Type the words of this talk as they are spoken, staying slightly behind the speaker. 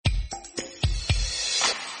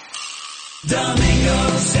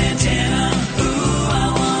Domingo Santana, ooh,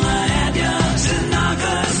 I wanna have ya.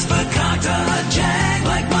 Tanaka's Fakakta, Jag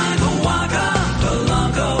like Michael Waka,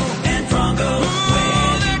 Polanco and Franco.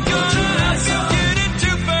 Where they go to get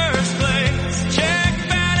into first place. Check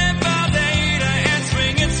batting Valdeta and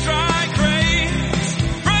swinging strike rates.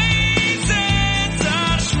 Raisins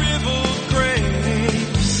are shriveled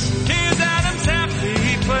grapes. Here's Adam's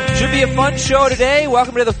happy place. Should be a fun show today.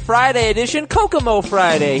 Welcome to the Friday edition, Kokomo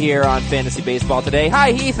Friday here on Fantasy Baseball today.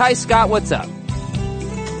 Hi Heath, hi Scott, what's up?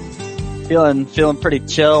 Feeling pretty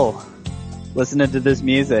chill listening to this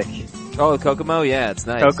music. Oh, Kokomo? Yeah, it's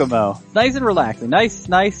nice. Kokomo. Nice and relaxing.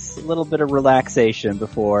 Nice little bit of relaxation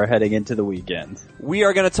before heading into the weekend. We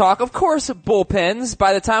are going to talk, of course, bullpens.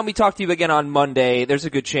 By the time we talk to you again on Monday, there's a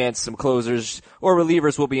good chance some closers or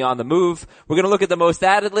relievers will be on the move. We're going to look at the most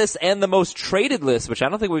added list and the most traded list, which I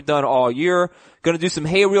don't think we've done all year. Going to do some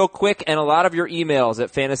hey real quick and a lot of your emails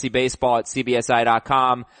at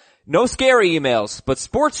fantasybaseball@cbsi.com. No scary emails, but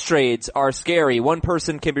sports trades are scary. One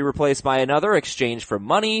person can be replaced by another, exchanged for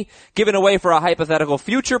money, given away for a hypothetical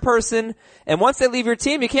future person. And once they leave your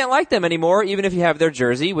team, you can't like them anymore, even if you have their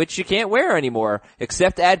jersey, which you can't wear anymore,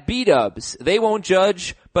 except at B-Dubs. They won't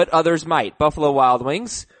judge, but others might. Buffalo Wild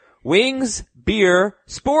Wings. Wings, beer,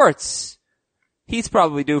 sports. He's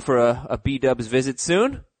probably due for a B-Dubs visit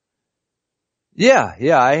soon. Yeah,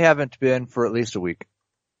 I haven't been for at least a week.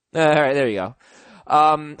 All right, there you go.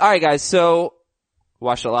 All right, guys. So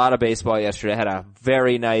watched a lot of baseball yesterday. Had a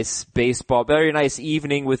very nice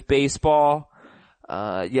evening with baseball.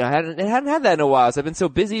 I hadn't had that in a while. So I've been so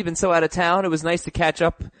busy, been so out of town. It was nice to catch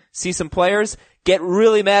up, see some players, get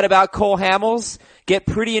really mad about Cole Hamels, get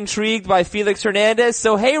pretty intrigued by Felix Hernandez.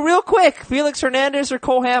 So hey, real quick, Felix Hernandez or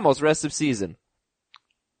Cole Hamels rest of season?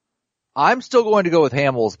 I'm still going to go with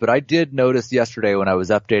Hamels, but I did notice yesterday when I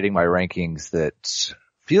was updating my rankings that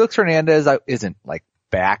Felix Hernandez isn't like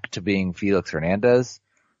back to being Felix Hernandez,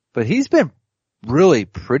 but he's been really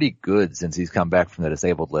pretty good since he's come back from the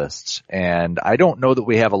disabled list. And I don't know that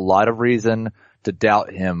we have a lot of reason to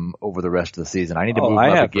doubt him over the rest of the season. I need to move him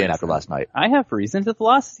up again after last night. I have reason. The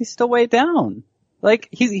velocity's still way down. Like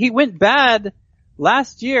he went bad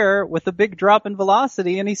last year with a big drop in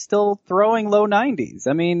velocity and he's still throwing low 90s.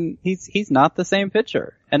 I mean, he's not the same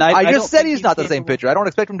pitcher. And I just said he's not the same pitcher. I don't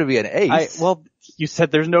expect him to be an ace. Well, you said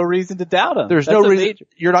there's no reason to doubt him. There's no reason.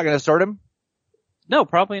 You're not going to start him? No,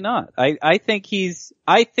 probably not. I think he's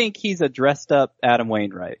a dressed up Adam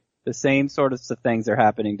Wainwright. The same sort of things are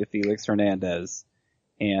happening to Felix Hernandez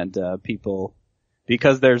and people,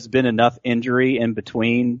 because there's been enough injury in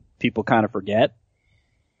between, people kind of forget.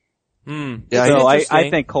 Yeah, so I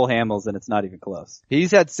think Cole Hamels, and it's not even close.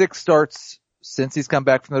 He's had 6 starts since he's come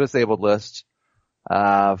back from the disabled list.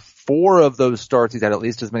 4 of those starts he's had at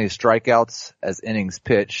least as many strikeouts as innings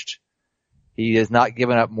pitched. He has not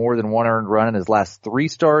given up more than 1 earned run in his last 3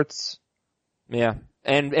 starts. Yeah.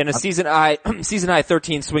 And a season high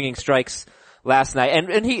 13 swinging strikes last night.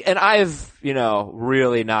 And I've,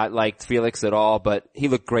 really not liked Felix at all, but he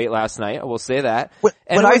looked great last night. I will say that. When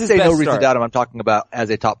I say no reason to doubt him, I'm talking about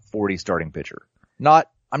as a top 40 starting pitcher.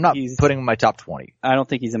 I'm not putting him in my top 20. I don't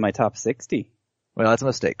think he's in my top 60. Well, that's a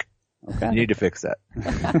mistake. Okay. You need to fix that.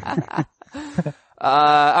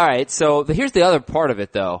 All right. So here's the other part of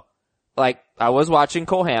it though. Like, I was watching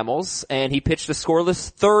Cole Hamels, and he pitched a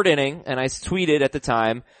scoreless 3rd inning, and I tweeted at the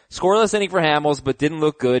time, scoreless inning for Hamels, but didn't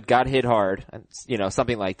look good, got hit hard,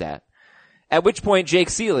 something like that. At which point, Jake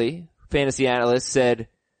Seeley, fantasy analyst, said,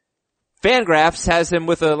 Fangraphs has him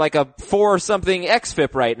with a 4-something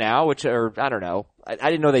xFIP right now, I don't know. I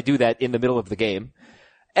didn't know they do that in the middle of the game.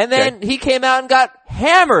 And then he came out and got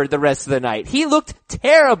hammered the rest of the night. He looked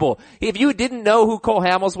terrible. If you didn't know who Cole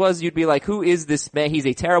Hamels was, you'd be like, who is this man? He's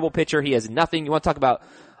a terrible pitcher. He has nothing. You want to talk about,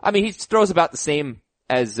 he throws about the same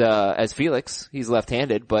as Felix. He's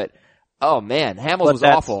left-handed, but, oh man, Hamels was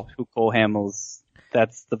awful. Who Cole Hamels,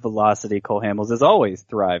 that's the velocity Cole Hamels has always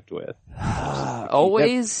thrived with.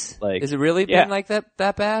 Always? Is it really been like that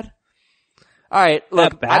bad? Alright,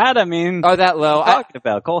 look. That bad? Oh, that low. What are you talking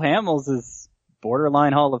about? Cole Hamels is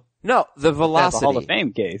borderline No, the velocity. That's a Hall of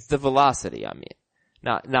Fame case. The velocity,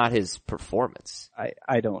 not his performance.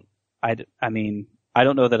 I don't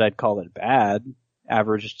know that I'd call it bad.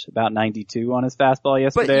 Averaged about 92 on his fastball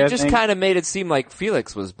yesterday. But you just kind of made it seem like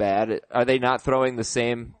Felix was bad. Are they not throwing the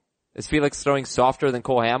same? Is Felix throwing softer than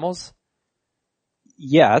Cole Hamels?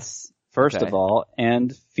 Yes, first of all,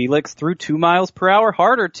 and Felix threw 2 miles per hour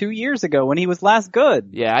harder 2 years ago when he was last good.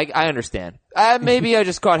 Yeah, I understand. Maybe I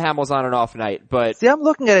just caught Hamels on an off night, but see, I'm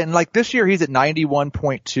looking at it, and this year he's at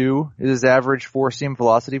 91.2 is his average 4-seam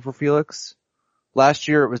velocity for Felix. Last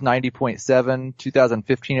year it was 90.7.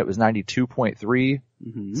 2015 it was 92.3.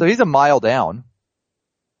 So he's a mile down.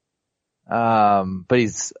 But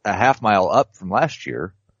he's a half mile up from last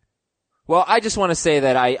year. Well, I just want to say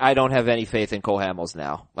that I don't have any faith in Cole Hamels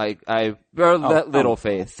now. Like, little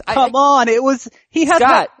faith. Come on, he had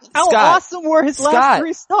Scott, how awesome were his last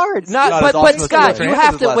 3 starts? But Scott, you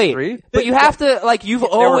have to wait. But you have to, like, they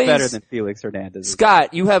were better than Felix Hernandez.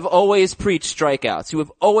 Scott, you have always preached strikeouts. You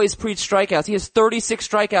have always preached strikeouts. He has 36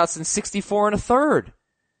 strikeouts and 64 and a third.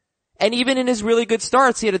 And even in his really good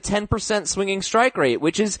starts, he had a 10% swinging strike rate,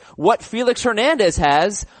 which is what Felix Hernandez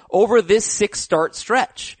has over this 6-start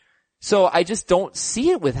stretch. So I just don't see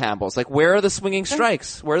it with Hamels. Like, where are the swinging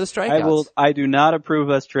strikes? Where are the strikeouts? I do not approve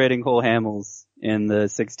us trading Cole Hamels in the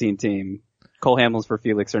 16 team. Cole Hamels for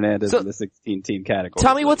Felix Hernandez in the 16 team category.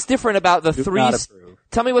 Tell me what's different about the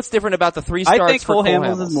Tell me what's different about the 3 starts. I think for Cole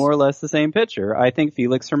Hamels is more or less the same pitcher. I think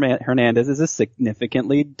Felix Hernandez is a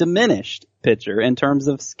significantly diminished pitcher in terms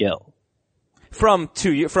of skill. When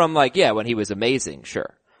he was amazing,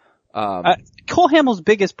 sure. Cole Hamels'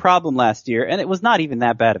 biggest problem last year, and it was not even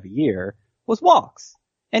that bad of a year, was walks.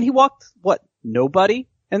 And he walked, nobody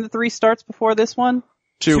in the 3 starts before this one?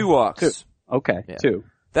 2 walks. 2. Okay, yeah. 2.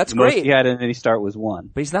 That's the great. Most he had in any start was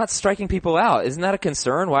 1. But he's not striking people out. Isn't that a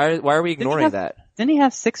concern? Why are we ignoring that? Didn't he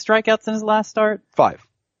have 6 strikeouts in his last start? 5.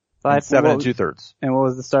 7 2/3. And what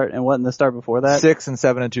was the start? And what in the start before that? 6 and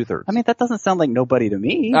 7 2/3. I mean, that doesn't sound like nobody to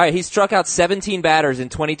me. All right, he struck out 17 batters in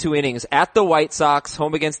 22 innings at the White Sox,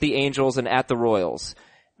 home against the Angels, and at the Royals.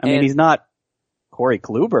 I mean, he's not Corey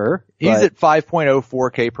Kluber. He's at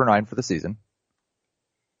 5.04 K per 9 for the season.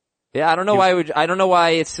 Yeah, I don't know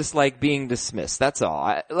why it's just like being dismissed. That's all.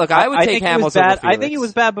 I would take Hamels over Felix. I think he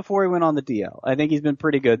was bad before he went on the DL. I think he's been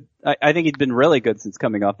pretty good. I think he's been really good since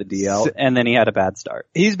coming off the DL, and then he had a bad start.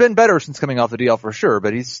 He's been better since coming off the DL for sure,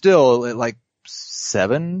 but he's still at like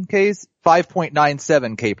 7 Ks,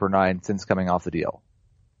 5.97 K per 9 since coming off the DL.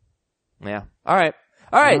 Yeah. All right.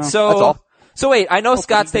 So that's all. So wait, I know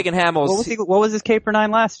Scott's taking Hamels. What was his K per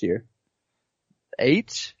 9 last year?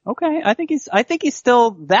 8. Okay, I think he's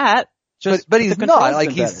still that. But he's not.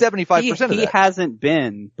 Like, he's 75% of that. He hasn't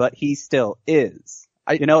been, but he still is.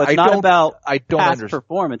 It's not about past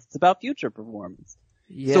performance. It's about future performance.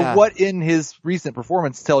 Yeah. So what in his recent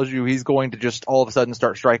performance tells you he's going to just all of a sudden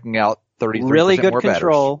start striking out 33% really good more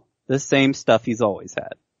control, batters? The same stuff he's always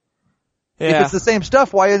had. Yeah. If it's the same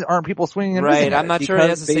stuff, why aren't people swinging and missing? Right, I'm not sure he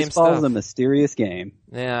has the same stuff. Baseball is a mysterious game.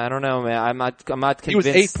 Yeah, I don't know, man. I'm not convinced. He was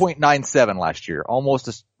 8.97 last year,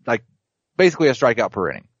 almost basically a strikeout per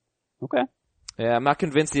inning. Okay. Yeah, I'm not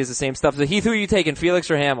convinced he has the same stuff. So Heath, who are you taking, Felix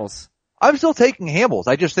or Hamels? I'm still taking Hamels.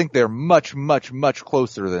 I just think they're much, much, much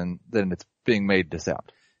closer than it's being made to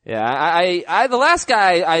sound. Yeah, I the last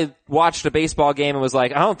guy I watched a baseball game and was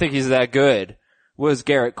like, I don't think he's that good, was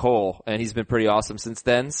Garrett Cole, and he's been pretty awesome since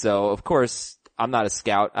then. So of course, I'm not a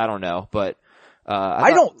scout. I don't know, but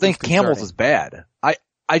I don't think Hamels is bad.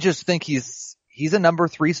 I just think he's a number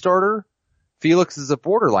 3 starter. Felix is a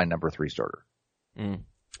borderline number 3 starter.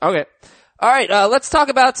 Okay. All right, let's talk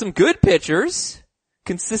about some good pitchers.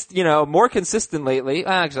 More consistent lately.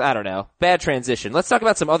 Actually, I don't know. Bad transition. Let's talk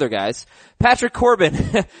about some other guys. Patrick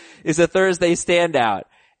Corbin is a Thursday standout.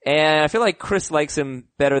 And I feel like Chris likes him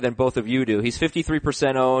better than both of you do. He's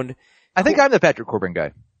 53% owned. I think I'm the Patrick Corbin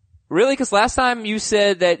guy. Really? Because last time you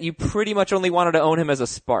said that you pretty much only wanted to own him as a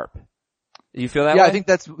SPARP. Do you feel that way? Yeah, I think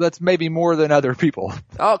that's maybe more than other people.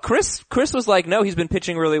 Oh, Chris was like, no, he's been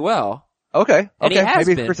pitching really well. Okay. And he has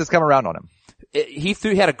maybe been. Chris has come around on him. He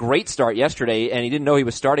had a great start yesterday, and he didn't know he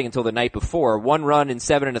was starting until the night before. 1 run in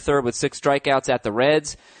 7 1/3 with 6 strikeouts at the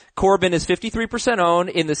Reds. Corbin is 53% owned.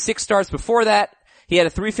 In the 6 starts before that, he had a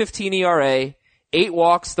 3.15 ERA, 8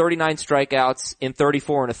 walks, 39 strikeouts in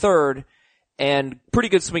 34 1/3, and pretty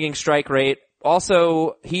good swinging strike rate.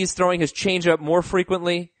 Also, he's throwing his changeup more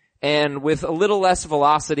frequently and with a little less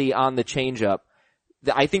velocity on the changeup.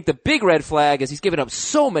 I think the big red flag is he's given up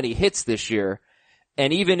so many hits this year.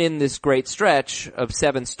 And even in this great stretch of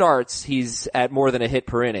 7 starts, he's at more than a hit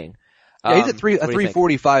per inning. Yeah, he's at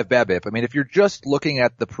 345 BABIP. I mean, if you're just looking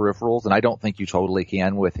at the peripherals, and I don't think you totally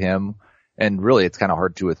can with him, and really it's kind of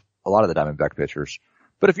hard to with a lot of the Diamondback pitchers.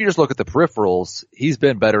 But if you just look at the peripherals, he's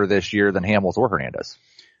been better this year than Hamels or Hernandez.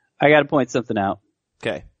 I gotta point something out.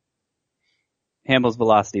 Okay. Hamels'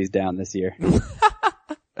 velocity is down this year.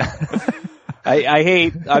 I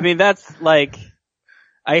hate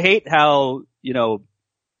how,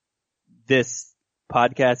 this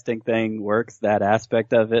podcasting thing works, that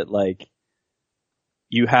aspect of it. Like,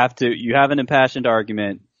 you have an impassioned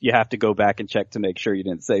argument. You have to go back and check to make sure you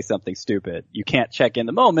didn't say something stupid. You can't check in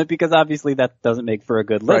the moment because obviously that doesn't make for a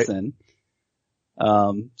good listen.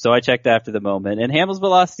 So I checked after the moment, and Hamels'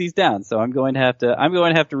 velocity's down, so I'm going to have to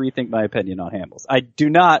rethink my opinion on Hamels. I do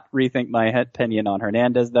not rethink my opinion on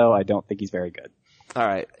Hernandez, though. I don't think he's very good. All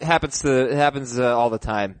right. It happens all the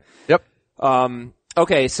time. Yep.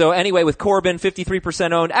 Okay, so anyway, with Corbin,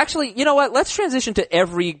 53% owned. Actually, you know what? Let's transition to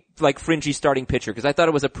every, fringy starting pitcher, because I thought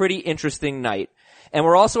it was a pretty interesting night. And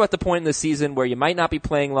we're also at the point in the season where you might not be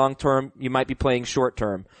playing long term, you might be playing short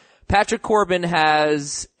term. Patrick Corbin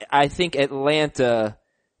has, I think, Atlanta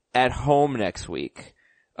at home next week.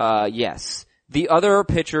 Yes. The other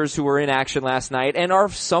pitchers who were in action last night and are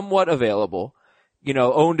somewhat available,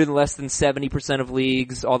 owned in less than 70% of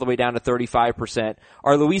leagues, all the way down to 35%,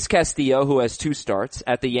 are Luis Castillo, who has 2 starts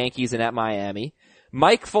at the Yankees and at Miami.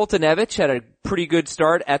 Mike Foltynewicz had a pretty good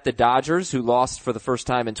start at the Dodgers, who lost for the first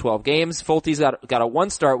time in 12 games. Folty's got a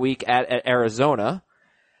 1-start week at Arizona.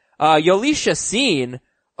 Yoeli Chacín,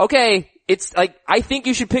 okay, I think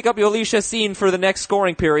you should pick up Yoeli Chacín for the next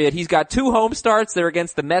scoring period. He's got 2 home starts. They're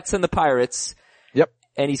against the Mets and the Pirates. Yep.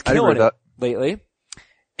 And he's killing it lately.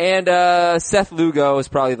 And Seth Lugo is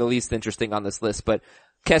probably the least interesting on this list, but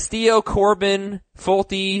Castillo, Corbin,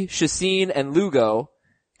 Folty, Chacín, and Lugo.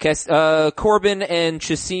 Corbin and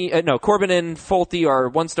Folty are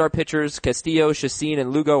 1-star pitchers. Castillo, Chacín,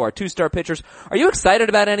 and Lugo are 2-star pitchers. Are you excited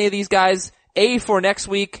about any of these guys? A, for next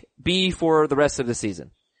week, B, for the rest of the season?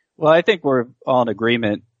 Well, I think we're all in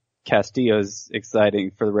agreement. Castillo's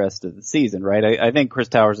exciting for the rest of the season, right? I think Chris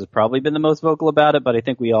Towers has probably been the most vocal about it, but I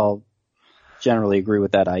think we all generally agree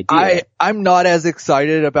with that idea. I'm not as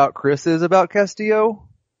excited about Chris as about Castillo,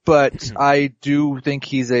 but I do think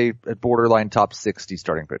he's a borderline top 60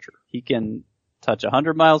 starting pitcher. He can touch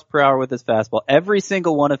 100 miles per hour with his fastball. Every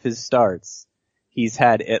single one of his starts, he's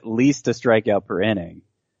had at least a strikeout per inning.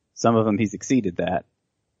 Some of them he's exceeded that.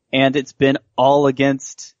 And it's been all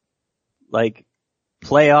against,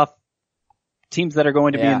 playoff teams that are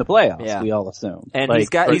going to be in the playoffs, we all assume. And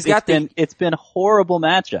it's been horrible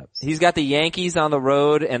matchups. He's got the Yankees on the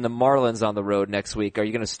road and the Marlins on the road next week. Are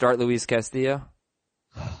you going to start Luis Castillo?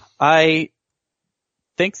 I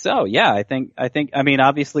think so. Yeah, I think,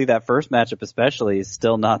 obviously that first matchup especially is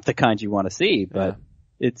still not the kind you want to see, but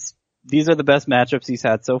these are the best matchups he's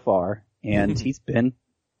had so far, and he's been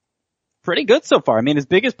pretty good so far. His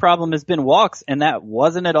biggest problem has been walks, and that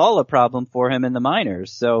wasn't at all a problem for him in the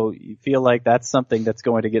minors. So you feel like that's something that's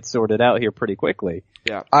going to get sorted out here pretty quickly.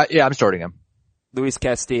 Yeah. I'm starting him. Luis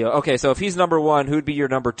Castillo. Okay, so if he's number 1, who'd be your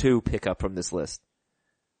number 2 pickup from this list?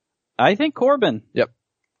 I think Corbin. Yep.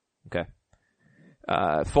 Okay.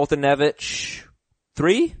 Foltynewicz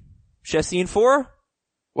 3? Chacín 4?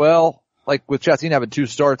 Well, with Chacín having 2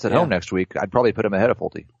 starts at home next week, I'd probably put him ahead of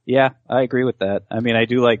Folty. Yeah, I agree with that. I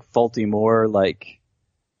do like Folty more,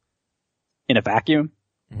 in a vacuum.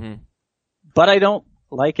 Mm-hmm. But I don't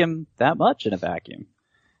like him that much in a vacuum.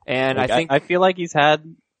 And I feel like he's had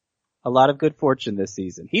a lot of good fortune this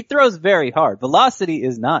season. He throws very hard. Velocity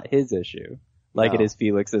is not his issue, it is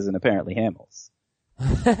Felix's and apparently Hamels.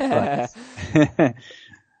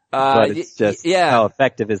 But it's just how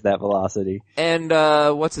effective is that velocity. And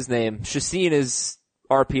what's his name? Chacín is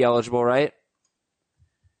RP eligible, right?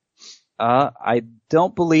 I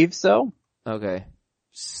don't believe so. Okay.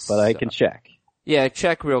 But I can check. Yeah,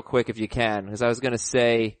 check real quick if you can, because I was going to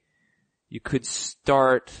say you could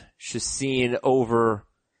start Chacín over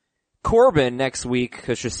Corbin next week,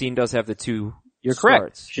 because Chacín does have the 2 You're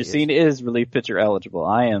starts. correct. Chacín is relief pitcher eligible.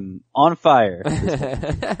 I am on fire.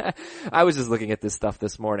 I was just looking at this stuff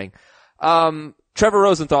this morning. Trevor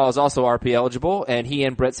Rosenthal is also RP eligible, and he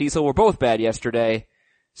and Brett Cecil were both bad yesterday.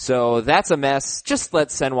 So that's a mess. Just let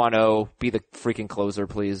Senwano be the freaking closer,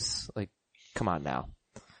 please. Come on now.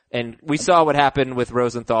 And we saw what happened with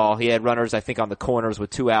Rosenthal. He had runners, I think, on the corners with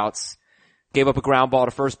 2 outs. Gave up a ground ball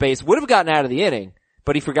to first base. Would have gotten out of the inning,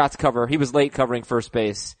 but he forgot to cover. He was late covering first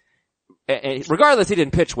base. Regardless, he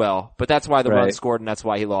didn't pitch well, but that's why the run scored and that's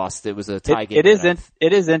why he lost. It was a tie game.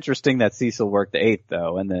 It is interesting that Cecil worked the 8th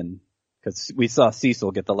though, and then, cause we saw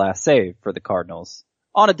Cecil get the last save for the Cardinals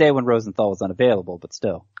on a day when Rosenthal was unavailable, but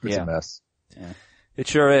still. It's a mess. Yeah. It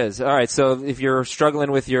sure is. Alright, so if you're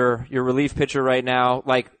struggling with your relief pitcher right now,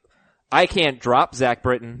 I can't drop Zach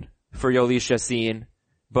Britton for Yoeli Chacín,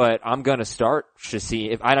 but I'm gonna start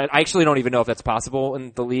Chacín. I actually don't even know if that's possible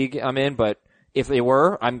in the league I'm in, but if they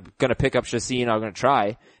were, I'm gonna pick up Chacín. I'm gonna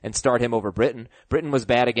try and start him over Britton. Britton was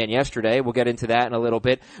bad again yesterday. We'll get into that in a little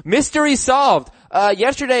bit. Mystery solved.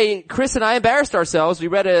 Yesterday, Chris and I embarrassed ourselves. We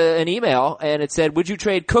read an email and it said, would you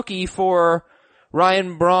trade Cookie for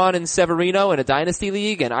Ryan Braun and Severino in a dynasty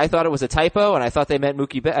league? And I thought it was a typo and I thought they meant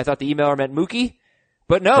Mookie. I thought the emailer meant Mookie.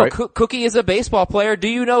 But no, right. Cookie is a baseball player. Do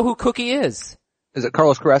you know who Cookie is? Is it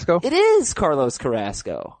Carlos Carrasco? It is Carlos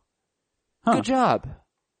Carrasco. Huh. Good job.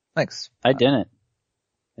 Thanks. I didn't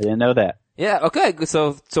know that. Yeah, okay.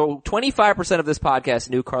 So 25% of this podcast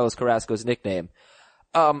knew Carlos Carrasco's nickname.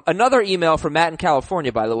 Another email from Matt in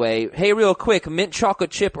California, by the way. Hey, real quick, mint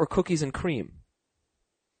chocolate chip or cookies and cream?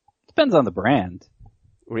 Depends on the brand.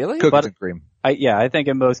 Really? Cookies and cream. I think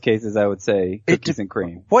in most cases I would say cookies and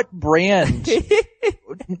cream. What brand?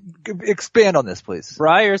 Expand on this, please.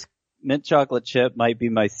 Breyer's mint chocolate chip might be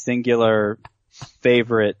my singular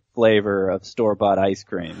favorite flavor of store-bought ice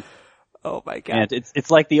cream. Oh my god. And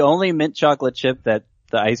it's like the only mint chocolate chip that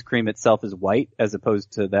the ice cream itself is white as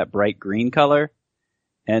opposed to that bright green color.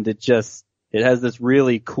 And it has this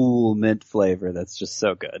really cool mint flavor that's just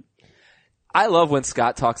so good. I love when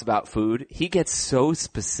Scott talks about food. He gets so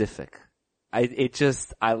specific. I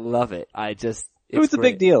love it. Food's a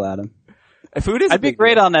big deal, Adam. Food is I'd be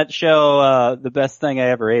great on that show, The Best Thing I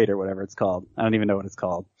Ever Ate or whatever it's called. I don't even know what it's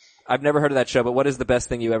called. I've never heard of that show, but what is the best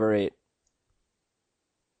thing you ever ate?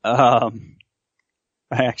 I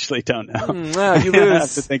actually don't know. No, you I have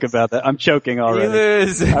lose. to think about that. I'm choking already. You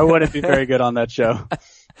lose. I wouldn't be very good on that show.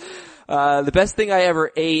 The best thing I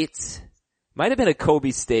ever ate might have been a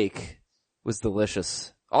Kobe steak. Was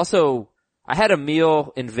delicious. Also, I had a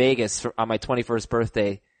meal in Vegas on my 21st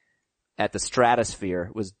birthday at the Stratosphere.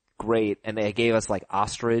 It was great, and they gave us like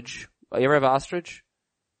ostrich. You ever have ostrich?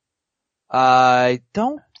 I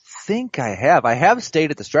don't think I have. I have stayed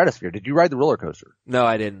at the Stratosphere. Did you ride the roller coaster? No,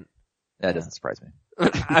 I didn't. That doesn't surprise me.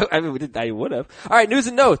 I would have. All right, news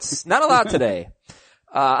and notes. Not a lot today.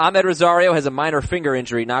 Ahmed Rosario has a minor finger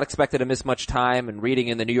injury, not expected to miss much time, and reading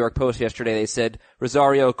in the New York Post yesterday, they said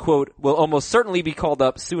Rosario, quote, will almost certainly be called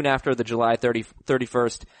up soon after the July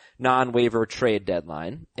 31st non-waiver trade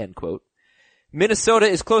deadline, end quote. Minnesota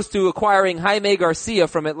is close to acquiring Jaime Garcia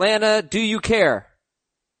from Atlanta. Do you care?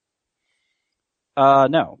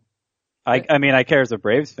 No. I mean, I care as a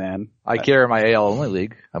Braves fan. I care in my AL only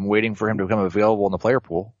league. I'm waiting for him to become available in the player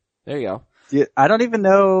pool. There you go. I don't even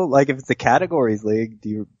know, like, if it's a categories league,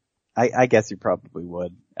 I guess you probably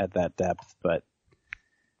would at that depth, but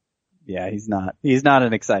yeah, he's not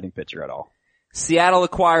an exciting pitcher at all. Seattle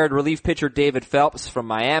acquired relief pitcher David Phelps from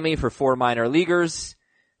Miami for 4 minor leaguers.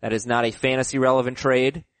 That is not a fantasy relevant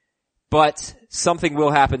trade, but something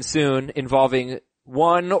will happen soon involving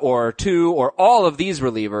 1 or 2 or all of these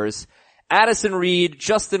relievers. Addison Reed,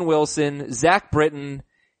 Justin Wilson, Zach Britton,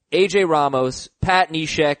 AJ Ramos, Pat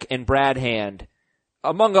Neshek, and Brad Hand,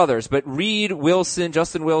 among others. But Reed, Wilson,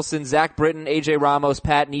 Justin Wilson, Zach Britton, AJ Ramos,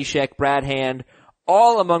 Pat Neshek, Brad Hand,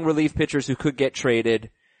 all among relief pitchers who could get traded.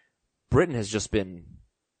 Britton has just been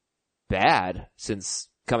bad since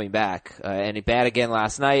coming back, and bad again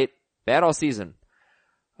last night, bad all season.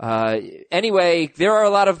 Anyway, there are a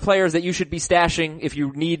lot of players that you should be stashing if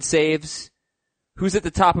you need saves. Who's at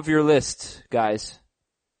the top of your list, guys?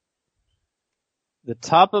 The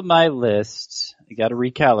top of my list, I gotta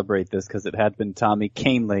recalibrate this because it had been Tommy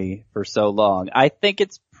Kahnle for so long. I think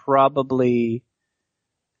it's probably,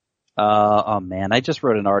 oh man, I just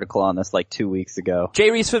wrote an article on this like 2 weeks ago.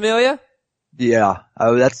 J. Reese Familia? Yeah,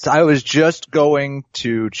 I was just going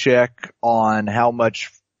to check on how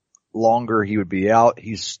much longer he would be out.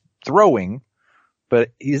 He's throwing,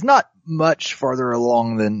 but he's not much farther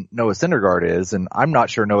along than Noah Syndergaard is, and I'm not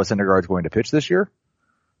sure Noah Syndergaard's going to pitch this year.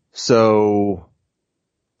 So,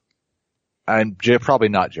 I'm probably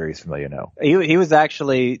not Jerry's Familia, no. He was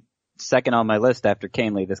actually second on my list after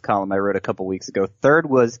Kahnle, this column I wrote a couple weeks ago. Third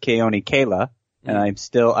was Keone Kela, and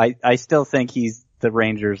I still think he's the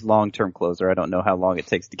Rangers' long-term closer. I don't know how long it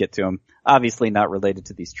takes to get to him. Obviously not related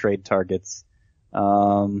to these trade targets.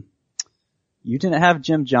 You didn't have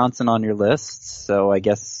Jim Johnson on your list, so I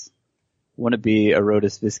guess wouldn't it be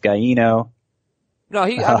Arodys Vizcaíno? No,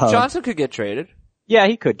 Johnson could get traded. Yeah,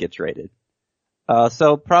 he could get traded.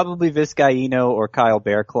 So probably Vizcaíno or Kyle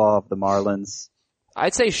Bearclaw of the Marlins.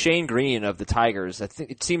 I'd say Shane Green of the Tigers. I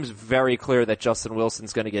think it seems very clear that Justin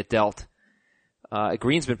Wilson's going to get dealt.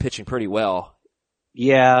 Green's been pitching pretty well.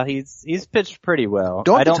 Yeah, he's pitched pretty well.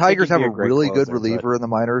 Don't the think Tigers he'd have be a really closer, good reliever in the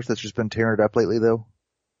minors that's just been tearing it up lately, though?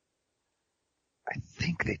 I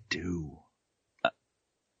think they do.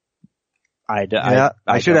 I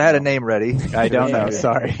should have had a name ready. I don't know.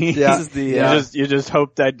 Sorry. Yeah. This is the, you just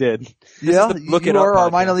hoped I did. Yeah, look you it up are our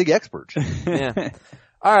podcast. minor league expert. Yeah.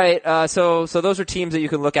 All right. So those are teams that you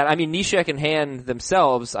can look at. I mean, Neshek and Hand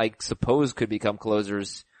themselves, I suppose, could become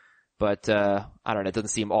closers, but I don't know. It doesn't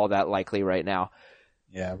seem all that likely right now.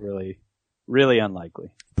 Yeah, really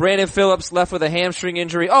unlikely. Brandon Phillips left with a hamstring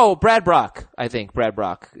injury. Oh, Brad Brock. I think Brad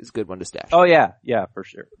Brock is a good one to stash. Oh yeah, for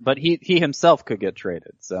sure. But he himself could get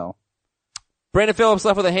traded. So Brandon Phillips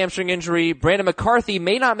left with a hamstring injury. Brandon McCarthy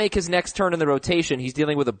may not make his next turn in the rotation. He's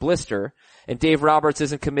dealing with a blister. And Dave Roberts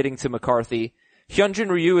isn't committing to McCarthy. Hyunjin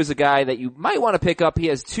Ryu is a guy that you might want to pick up. He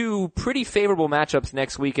has 2 pretty favorable matchups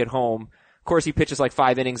next week at home. Of course, he pitches like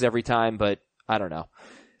 5 innings every time, but I don't know.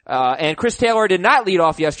 And Chris Taylor did not lead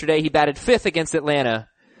off yesterday. He batted 5th against Atlanta.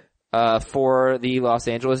 For the Los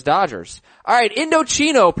Angeles Dodgers. Alright,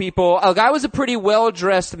 Indochino, people. I was a pretty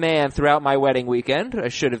well-dressed man throughout my wedding weekend. I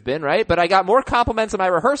should have been, right? But I got more compliments on my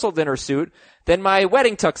rehearsal dinner suit than my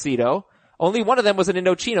wedding tuxedo. Only one of them was an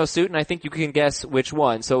Indochino suit, and I think you can guess which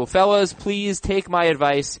one. So fellas, please take my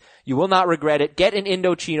advice. You will not regret it. Get an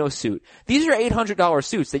Indochino suit. These are $800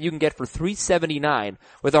 suits that you can get for $379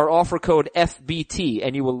 with our offer code FBT,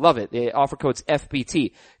 and you will love it. The offer code's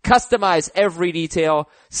FBT. Customize every detail.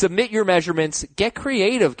 Submit your measurements. Get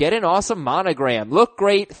creative. Get an awesome monogram. Look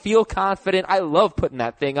great. Feel confident. I love putting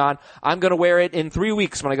that thing on. I'm gonna wear it in 3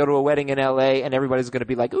 weeks when I go to a wedding in LA, and everybody's gonna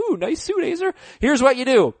be like, ooh, nice suit, Azer. Here's what you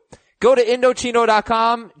do. Go to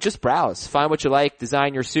Indochino.com, just browse, find what you like,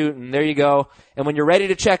 design your suit, and there you go. And when you're ready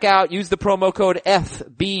to check out, use the promo code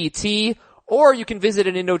FBT, or you can visit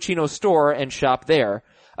an Indochino store and shop there.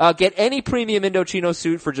 Get any premium Indochino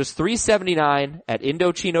suit for just $379 at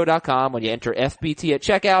Indochino.com when you enter FBT at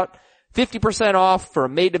checkout. 50% off for a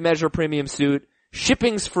made-to-measure premium suit.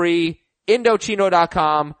 Shipping's free.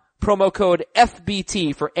 Indochino.com, promo code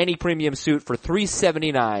FBT for any premium suit for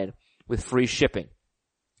 $379 with free shipping.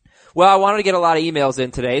 Well, I wanted to get a lot of emails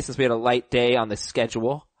in today since we had a light day on the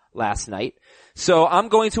schedule last night. So I'm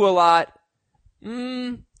going to allot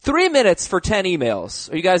 3 minutes for 10 emails.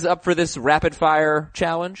 Are you guys up for this rapid fire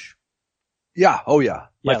challenge? Yeah. Oh yeah.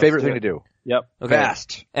 My Yeah, favorite let's thing do to do. Yep. Okay.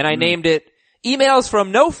 Fast. And I named it Emails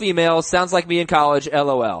from No Females. Sounds like me in college.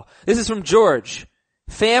 LOL. This is from George.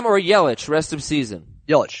 Fam or Yelich rest of season?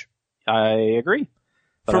 Yelich. I agree.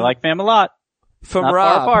 But From- I like Fam a lot. From Not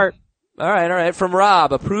Rob. far apart. All right. From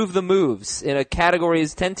Rob, approve the moves in a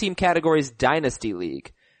 10-team categories dynasty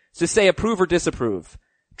league. So say approve or disapprove.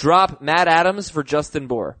 Drop Matt Adams for Justin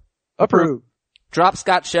Bohr. Approve. Drop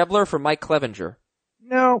Scott Schebler for Mike Clevenger.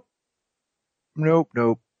 No.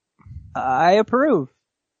 Nope. I approve.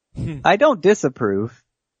 I don't disapprove.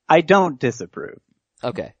 I don't disapprove.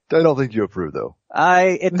 Okay. I don't think you approve though.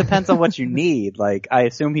 It depends on what you need. Like, I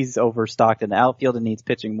assume he's overstocked in the outfield and needs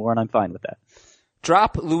pitching more, and I'm fine with that.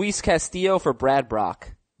 Drop Luis Castillo for Brad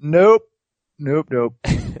Brock. Nope.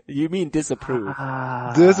 You mean disapprove.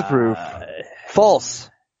 Disapprove. False.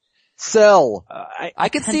 Sell. I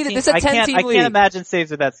could see that this is a 10-team I league. can't imagine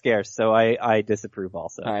saves are that scarce, so I disapprove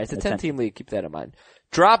also. All right, it's a 10-team league. Keep that in mind.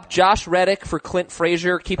 Drop Josh Reddick for Clint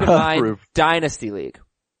Frazier. Keep in mind, Approve. Dynasty League.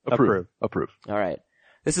 Approve. All right.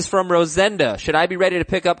 This is from Rosenda. Should I be ready to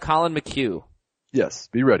pick up Colin McHugh? Yes.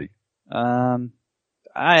 Be ready.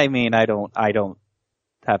 I mean, I don't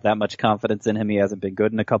have that much confidence in him. He hasn't been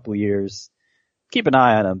good in a couple of years. Keep an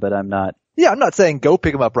eye on him, but I'm not. Yeah, I'm not saying go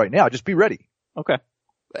pick him up right now. Just be ready. Okay.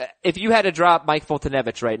 If you had to drop Mike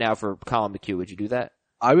Fultonevich right now for Colin McHugh, would you do that?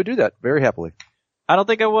 I would do that very happily. I don't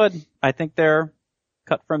think I would. I think they're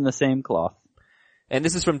cut from the same cloth. And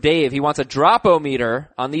this is from Dave. He wants a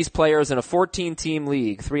drop-o-meter on these players in a 14-team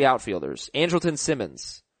league, 3 outfielders. Andrelton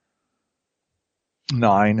Simmons.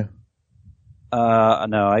 9.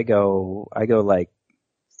 No, I go like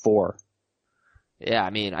 4. Yeah,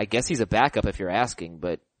 I mean, I guess he's a backup if you're asking,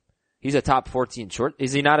 but he's a top 14 short.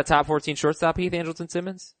 Is he not a top 14 shortstop, Heath, Andrelton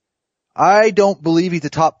Simmons? I don't believe he's a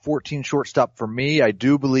top 14 shortstop for me. I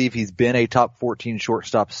do believe he's been a top 14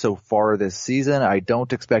 shortstop so far this season. I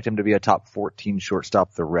don't expect him to be a top 14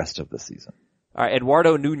 shortstop the rest of the season. All right,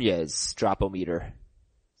 Eduardo Nunez, drop-o-meter.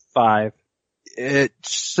 5.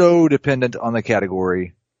 It's so dependent on the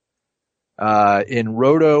category. In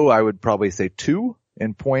Roto, I would probably say 2.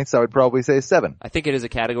 In points, I would probably say 7. I think it is a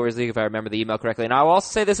categories league if I remember the email correctly. And I'll also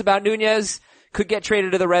say this about Nunez. Could get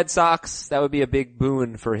traded to the Red Sox. That would be a big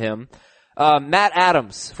boon for him. Matt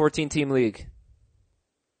Adams, 14-team league.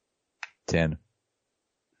 10.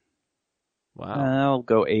 Wow. I'll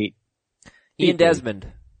go 8. Ian Desmond.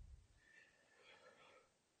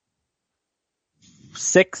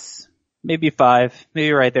 6. Maybe 5.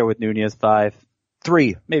 Maybe right there with Nunez, 5.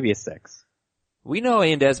 3. Maybe a 6. We know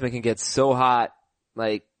Ian Desmond can get so hot.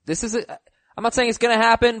 Like, this is I'm not saying it's gonna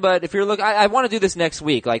happen, but if you're I want to do this next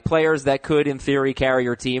week. Like, players that could, in theory, carry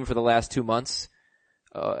your team for the last 2 months.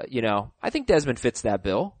 I think Desmond fits that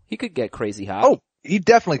bill. He could get crazy hot. Oh, he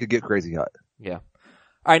definitely could get crazy hot. Yeah.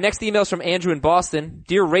 All right, next email's from Andrew in Boston.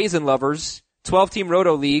 Dear Raisin lovers, 12-team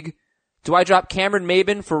Roto League. Do I drop Cameron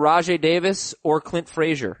Maben for Rajay Davis or Clint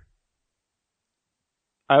Frazier?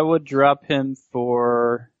 I would drop him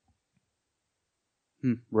for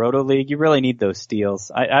Roto League, you really need those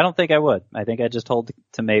steals. I don't think I would. I think I'd just hold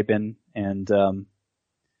to Mabin and,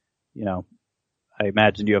 I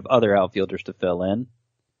imagine you have other outfielders to fill in.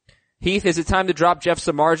 Heath, is it time to drop Jeff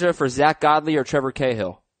Samardzija for Zach Godley or Trevor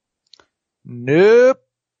Cahill? Nope.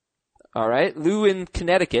 All right. Lou in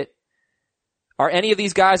Connecticut. Are any of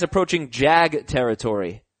these guys approaching Jag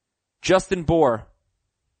territory? Justin Bohr.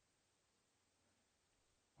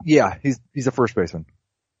 Yeah, he's a first baseman.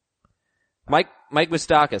 Mike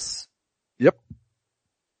Moustakas. Yep.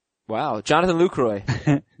 Wow. Jonathan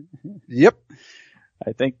Lucroy. Yep.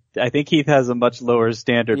 I think Heath has a much lower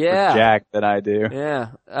standard for Jag than I do.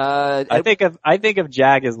 Yeah. I think of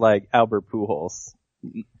Jag as like Albert Pujols.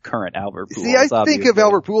 Current Albert Pujols. See, I think of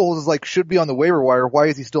Albert Pujols as like should be on the waiver wire. Why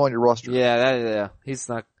is he still on your roster? Yeah, He's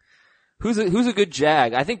not. Who's a good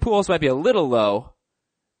Jag? I think Pujols might be a little low.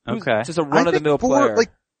 Okay. Just a run-of-the-mill player.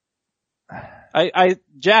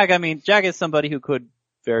 Jag is somebody who could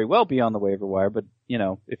very well be on the waiver wire, but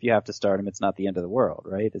if you have to start him, it's not the end of the world,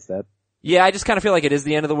 right? Is that? Yeah, I just kind of feel like it is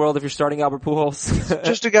the end of the world if you're starting Albert Pujols.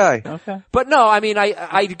 Just a guy. Okay. But no, I mean,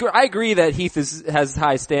 I agree that Heath has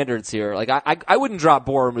high standards here. Like, I wouldn't drop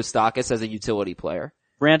Bohr or Moustakas as a utility player.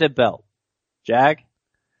 Brandon Belt. Jag?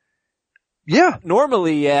 Yeah.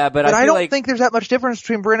 Normally, yeah, but I feel don't like, think there's that much difference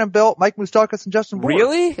between Brandon Belt, Mike Moustakas, and Justin Bohr.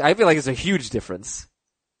 Really? I feel like it's a huge difference.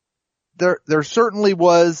 There certainly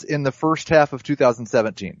was in the first half of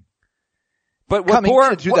 2017. But what Coming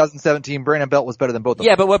Bohr, into 2017, Brandon Belt was better than both of them.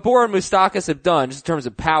 Yeah, but what Bohr and Moustakas have done, just in terms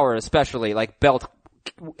of power especially, like Belt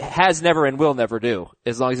has never and will never do,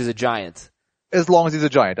 as long as he's a Giant. As long as he's a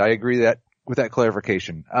Giant. I agree with that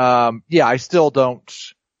clarification. I still don't,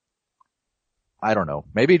 I don't know.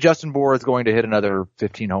 Maybe Justin Bohr is going to hit another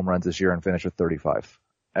 15 home runs this year and finish with 35.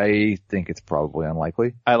 I think it's probably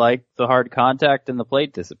unlikely. I like the hard contact and the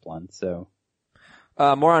plate discipline, so.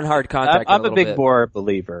 More on hard contact. I'm a big Bohr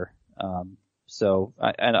believer.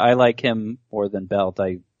 I like him more than Belt.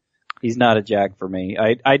 He's not a Jag for me.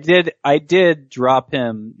 I did drop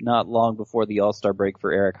him not long before the All-Star break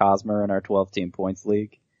for Eric Hosmer in our 12-team points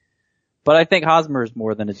league. But I think Hosmer is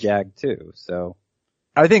more than a Jag too, so.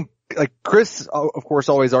 I think, like, Chris, of course,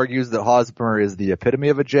 always argues that Hosmer is the epitome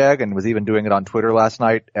of a Jag and was even doing it on Twitter last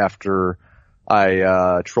night after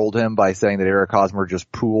I, trolled him by saying that Eric Hosmer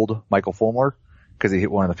just pooled Michael Fulmer because he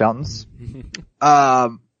hit one of the fountains.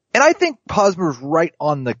 And I think Hosmer's right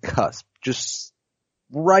on the cusp, just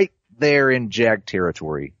right there in Jag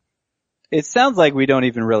territory. It sounds like we don't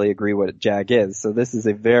even really agree what a Jag is, so this is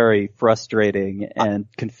a very frustrating and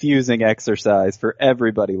confusing exercise for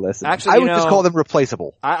everybody listening. Actually, I would just call them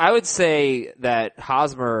replaceable. I would say that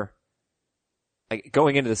Hosmer, like,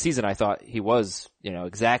 going into the season, I thought he was,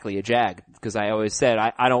 exactly a Jag, because I always said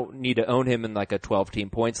I don't need to own him in like a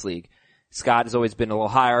 12-team points league. Scott has always been a little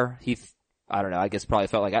higher. I don't know, I guess probably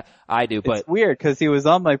felt like I do, but. It's weird because he was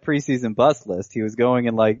on my preseason bust list. He was going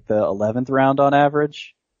in like the 11th round on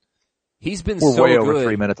average. He's been We're so way good. over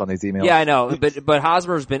 3 minutes on these emails. Yeah, I know, but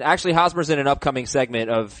Hosmer's in an upcoming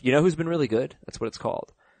segment of, who's been really good? That's what it's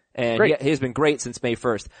called. And he's been great since May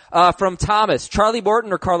 1st. From Thomas, Charlie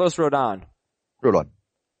Morton or Carlos Rodon? Rodon.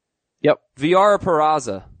 Yep. VR or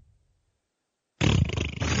Peraza?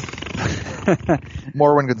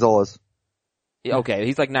 Marwin Gonzalez. Okay,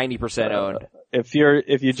 he's like 90% owned. If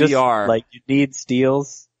you just, VR. like, you need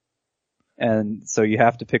steals, and so you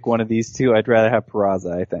have to pick one of these two, I'd rather have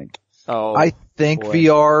Peraza, I think. Oh. I think boy.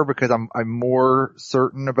 VR because I'm more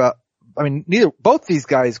certain about, both these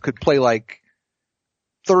guys could play like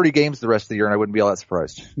 30 games the rest of the year and I wouldn't be all that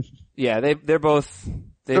surprised. Yeah, they're both,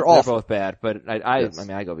 they're both bad, but I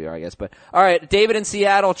go VR, I guess, but. Alright, David in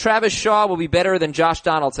Seattle, Travis Shaw will be better than Josh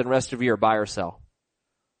Donaldson rest of the year, buy or sell?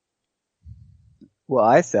 Well,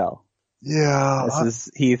 I sell. Yeah. This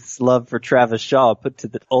is Heath's love for Travis Shaw put to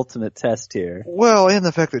the ultimate test here. Well, and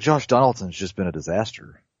the fact that Josh Donaldson's just been a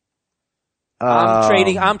disaster.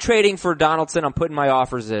 I'm trading for Donaldson. I'm putting my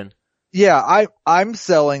offers in. Yeah, I'm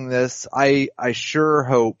selling this. I sure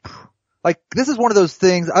hope, like, this is one of those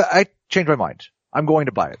things, I changed my mind. I'm going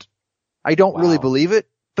to buy it. I don't really believe it,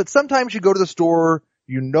 but sometimes you go to the store,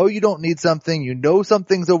 you don't need something,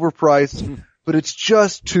 something's overpriced, but it's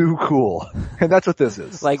just too cool. And that's what this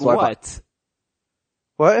is. Like so what?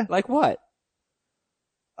 What? Like what?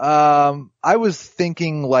 I was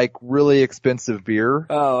thinking like really expensive beer.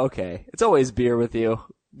 Oh, okay. It's always beer with you.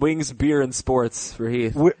 Wings, beer, and sports for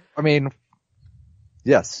Heath.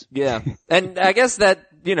 Yes. Yeah. And I guess that,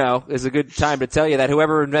 is a good time to tell you that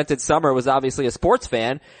whoever invented summer was obviously a sports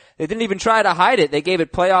fan. They didn't even try to hide it. They gave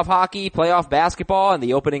it playoff hockey, playoff basketball, and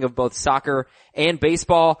the opening of both soccer and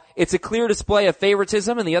baseball. It's a clear display of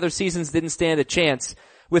favoritism, and the other seasons didn't stand a chance.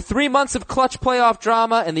 With 3 months of clutch playoff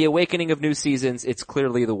drama and the awakening of new seasons, it's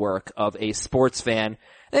clearly the work of a sports fan.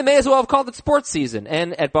 They may as well have called it sports season.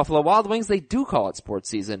 And at Buffalo Wild Wings, they do call it sports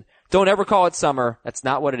season. Don't ever call it summer. That's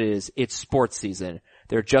not what it is. It's sports season.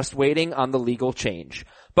 They're just waiting on the legal change.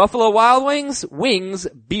 Buffalo Wild Wings, wings,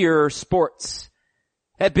 beer, sports.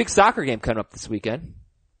 Had a big soccer game coming up this weekend.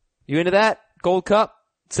 You into that? Gold Cup,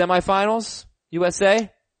 semifinals, USA?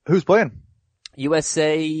 Who's playing?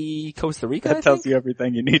 USA, Costa Rica, That tells you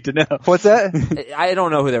everything you need to know. What's that? I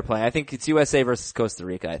don't know who they're playing. I think it's USA versus Costa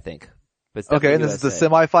Rica, I think. But it's Okay, and definitely this is the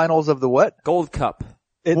USA. semifinals of the what? Gold Cup.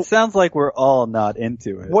 It sounds like we're all not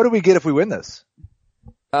into it. What do we get if we win this?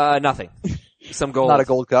 Nothing. Some gold. Not a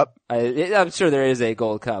gold cup. I'm sure there is a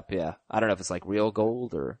Gold Cup, yeah. I don't know if it's like real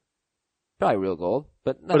gold or probably real gold,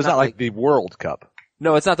 but But it's not like the World Cup.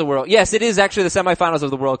 no, it's not the world. Yes, it is actually the semifinals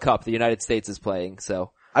of the World Cup. The United States is playing,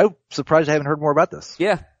 so I'm surprised I haven't heard more about this.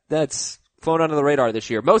 yeah, that's flown under the radar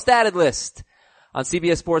this year. Most added list on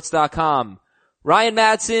CBSSports.com. Ryan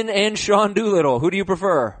Madsen and Sean Doolittle. Who do you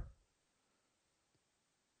prefer?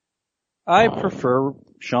 I prefer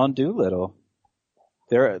Sean Doolittle.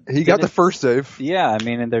 He got the first save. Yeah, I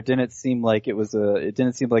mean, and there didn't seem like it was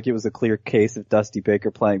a clear case of Dusty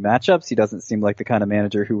Baker playing matchups. He doesn't seem like the kind of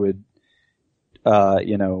manager who would,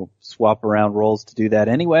 swap around roles to do that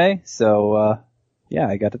anyway. So, yeah,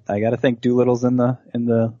 I gotta think Doolittle's in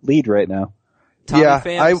the lead right now. Tommy Yeah,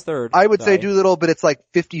 Pham's third. I would say Sorry. Doolittle, but it's like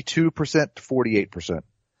 52% to 48%.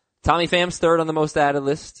 Tommy Pham's third on the most added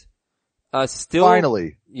list. Still.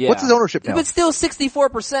 Finally. Yeah. What's his ownership now? But still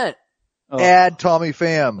 64%. Oh. Add Tommy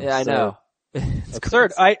Pham. Yeah, I know.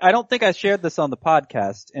 Absurd. I don't think I shared this on the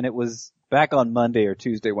podcast, and it was back on Monday or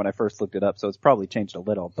Tuesday when I first looked it up, so it's probably changed a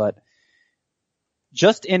little, but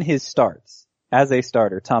just in his starts, as a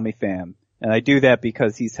starter, Tommy Pham, and I do that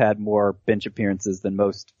because he's had more bench appearances than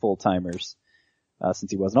most full-timers,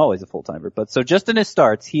 since he wasn't always a full-timer, but so just in his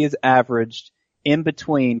starts, he has averaged in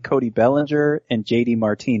between Cody Bellinger and JD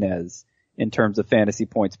Martinez in terms of fantasy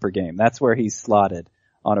points per game. That's where he's slotted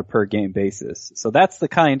on a per game basis. So that's the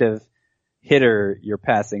kind of hitter you're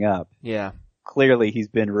passing up. Yeah. Clearly he's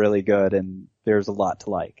been really good and there's a lot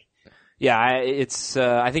to like. Yeah, I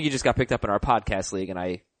think he just got picked up in our podcast league and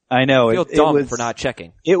I know feel it dumb was, for not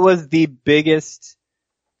checking. It was the biggest,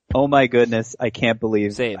 oh my goodness, I can't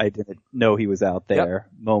believe Same. I didn't know he was out there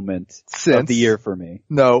moment of Since- the year for me.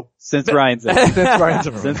 No. Since Ryan Zimmerman. Since Ryan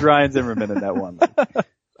Zimmerman. Since Ryan Zimmerman in that one league.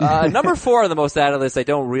 Number 4 on the most added list I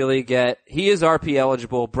don't really get. He is RP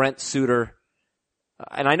eligible, Brent Suter.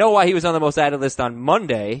 And I know why he was on the most added list on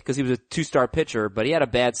Monday, because he was a 2-star pitcher, but he had a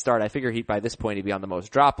bad start. I figure by this point he'd be on the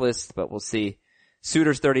most drop list, but we'll see.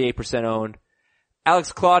 Suter's 38% owned.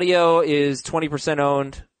 Alex Claudio is 20%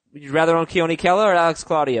 owned. Would you rather own Keone Kela or Alex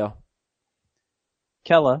Claudio?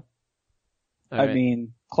 Kela. All I right.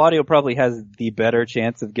 mean, Claudio probably has the better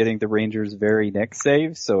chance of getting the Rangers' very next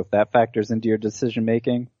save, so if that factors into your decision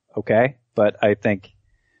making, okay. But I think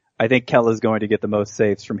Kella's going to get the most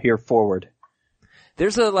saves from here forward.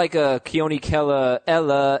 There's a Keone Kela,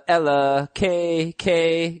 Ella,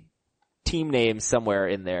 K team name somewhere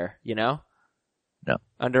in there, you know? No.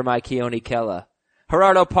 Under my Keone Kela.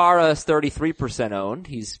 Gerardo Parra is 33% owned.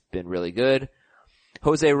 He's been really good.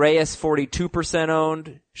 Jose Reyes, 42%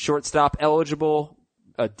 owned. Shortstop eligible.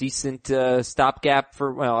 A decent, stopgap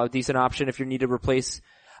a decent option if you need to replace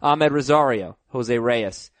Ahmed Rosario. Jose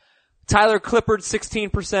Reyes. Tyler Clippard,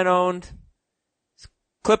 16% owned.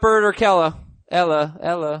 Clippard or Kela?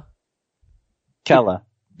 Ella. Kella.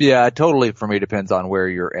 Yeah, totally for me depends on where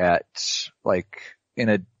you're at. Like in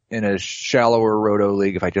a shallower roto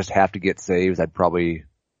league, if I just have to get saves, I'd probably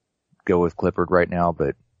go with Clippard right now,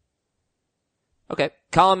 but Okay.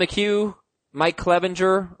 Colin McHugh, Mike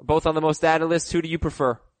Clevenger, both on the most added list. Who do you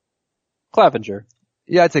prefer? Clevenger.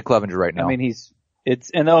 yeah, I'd say Clevenger right now. I mean,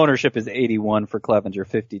 and the ownership is 81 for Clevenger,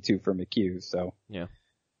 52 for McHugh, so. Yeah.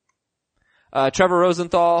 Trevor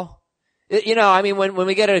Rosenthal. When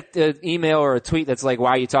we get an email or a tweet that's like,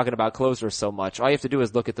 why are you talking about closers so much? All you have to do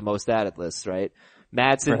is look at the most added list, right?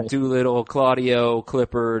 Madsen, Right. Doolittle, Claudio,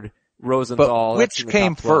 Clippard, Rosenthal. but which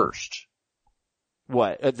came first?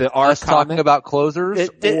 What? Our Us talking comment? about closers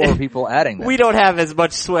or people adding them? We don't have as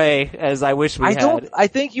much sway as I wish we had. I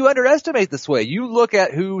think you underestimate this way. You look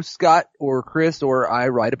at who Scott or Chris or I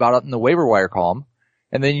write about in the waiver wire column,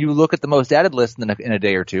 and then you look at the most added list in a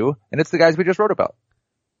day or two, and it's the guys we just wrote about.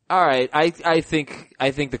 All right. I think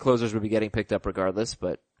the closers would be getting picked up regardless,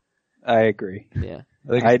 but I agree. yeah.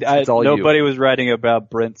 I think it's all nobody was writing about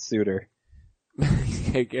Brent Suter.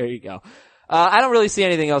 There you go. I don't really see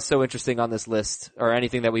anything else so interesting on this list, or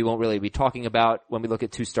anything that we won't really be talking about when we look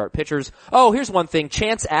at 2-start pitchers. Oh, here's one thing.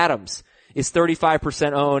 Chance Adams is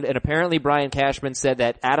 35% owned, and apparently Brian Cashman said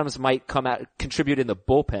that Adams might contribute in the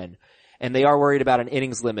bullpen, and they are worried about an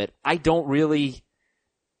innings limit.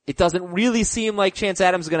 It doesn't really seem like Chance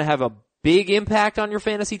Adams is going to have a big impact on your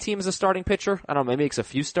fantasy team as a starting pitcher. I don't know, maybe makes a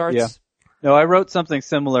few starts. Yeah. No, I wrote something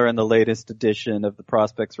similar in the latest edition of the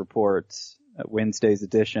Prospects Report, Wednesday's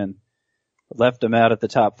edition. Left him out at the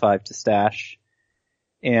top 5 to stash.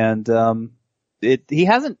 And, he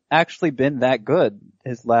hasn't actually been that good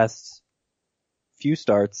his last few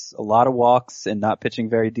starts. A lot of walks and not pitching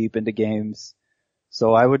very deep into games.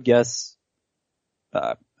 So I would guess,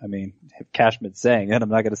 if Cashman's saying it, I'm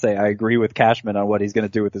not going to say I agree with Cashman on what he's going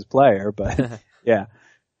to do with his player, but yeah.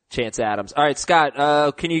 Chance Adams. All right,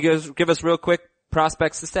 Scott, can you give us real quick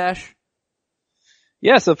prospects to stash?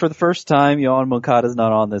 Yeah, so for the first time, Yohan Moncada's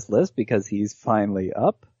not on this list because he's finally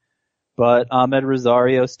up. But Ahmed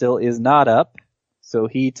Rosario still is not up, so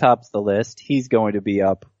he tops the list. He's going to be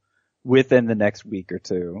up within the next week or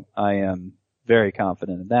two. I am very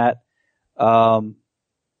confident in that. I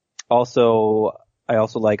also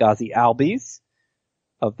like Ozzie Albies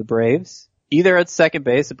of the Braves. Either at second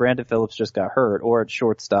base, Brandon Phillips just got hurt, or at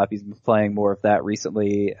shortstop. He's been playing more of that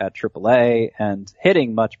recently at AAA and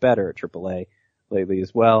hitting much better at AAA lately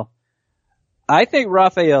as well. I think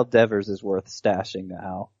Rafael Devers is worth stashing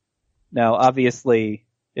now. Now, obviously,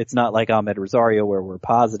 it's not like Ahmed Rosario where we're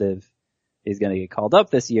positive he's going to get called up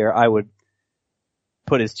this year. I would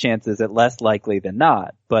put his chances at less likely than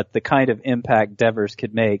not, but the kind of impact Devers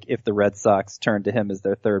could make if the Red Sox turn to him as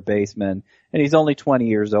their third baseman, and he's only 20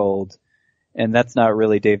 years old, and that's not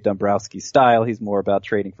really Dave Dombrowski's style. He's more about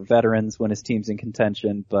trading for veterans when his team's in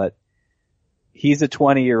contention, but he's a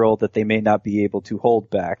 20-year-old that they may not be able to hold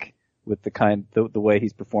back with the way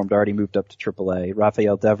he's performed. Already moved up to AAA.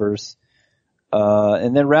 Rafael Devers.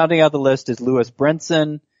 And then rounding out the list is Lewis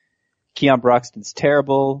Brinson. Keon Broxton's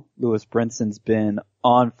terrible. Lewis Brinson's been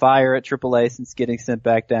on fire at AAA since getting sent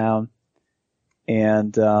back down.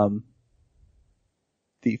 And the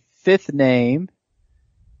fifth name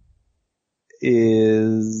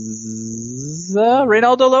is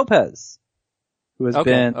Reynaldo Lopez, who has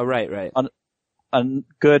been right. on a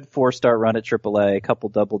good 4-start run at AAA, a couple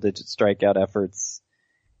double-digit strikeout efforts,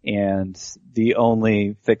 and the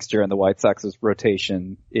only fixture in the White Sox's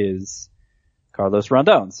rotation is Carlos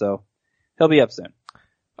Rondon. So he'll be up soon.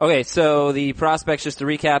 Okay, so the prospects, just to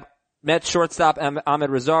recap: Mets shortstop Ahmed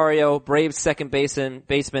Rosario, Braves second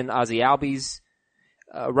baseman Ozzie Albies,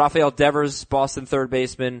 Rafael Devers, Boston third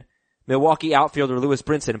baseman, Milwaukee outfielder Lewis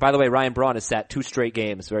Brinson. And by the way, Ryan Braun has sat 2 straight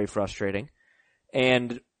games, very frustrating,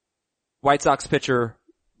 and White Sox pitcher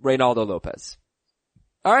Reynaldo Lopez.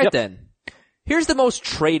 All right, then. Here's the most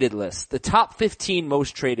traded list, the top 15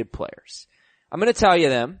 most traded players. I'm going to tell you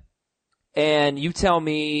them, and you tell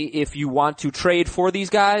me if you want to trade for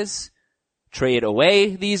these guys, trade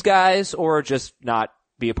away these guys, or just not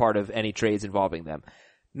be a part of any trades involving them.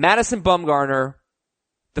 Madison Bumgarner.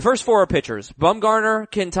 The first 4 are pitchers: Bumgarner,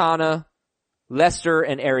 Quintana, Lester,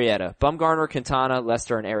 and Arrieta. Bumgarner, Quintana,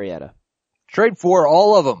 Lester, and Arrieta. Trade for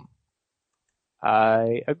all of them.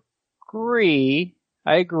 I agree.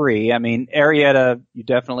 I mean, Arrieta, you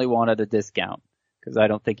definitely wanted a discount because I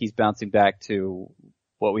don't think he's bouncing back to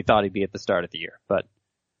what we thought he'd be at the start of the year, but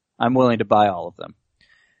I'm willing to buy all of them.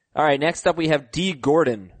 All right, next up we have D.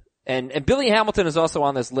 Gordon, and Billy Hamilton is also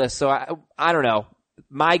on this list, so I don't know.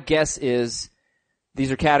 My guess is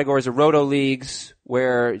these are categories of roto leagues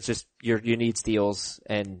where it's just you need steals,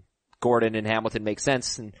 and Gordon and Hamilton make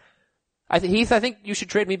sense. And Heath, I think you should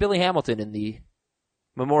trade me Billy Hamilton in the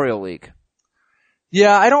Memorial League.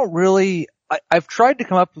 Yeah, I don't really, I've tried to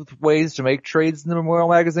come up with ways to make trades in the Memorial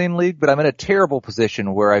Magazine League, but I'm in a terrible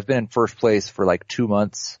position where I've been in first place for like 2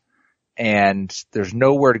 months and there's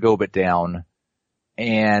nowhere to go but down.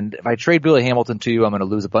 And if I trade Billy Hamilton to you, I'm going to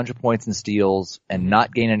lose a bunch of points in steals and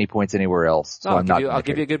not gain any points anywhere else. So I'll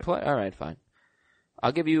give you a good play. All right, fine.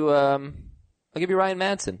 I'll give you Ryan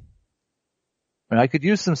Madsen. I mean, I could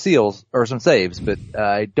use some steals or some saves, but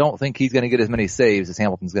I don't think he's going to get as many saves as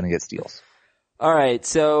Hamilton's going to get steals. All right,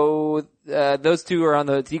 so those two are on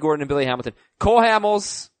the D. Gordon and Billy Hamilton. Cole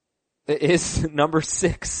Hamels is number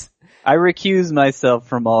 6. I recuse myself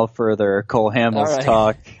from all further Cole Hamels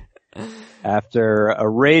talk after a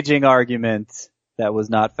raging argument that was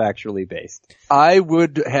not factually based. I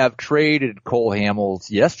would have traded Cole Hamels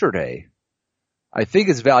yesterday. I think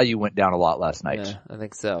his value went down a lot last night. Yeah, I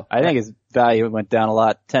think so. I think his value went down a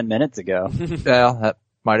lot 10 minutes ago. Well, that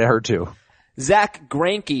might have hurt too. Zach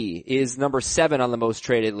Greinke is number 7 on the most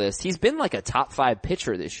traded list. He's been like a top 5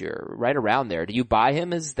 pitcher this year, right around there. Do you buy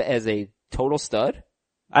him as a total stud?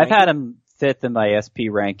 I've had him 5th in my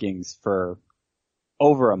SP rankings for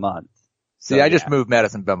over a month. See, I just moved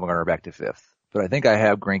Madison Bumgarner back to 5th, but I think I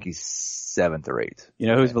have Greinke 7th or 8th. You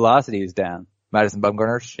know whose velocity is down? Madison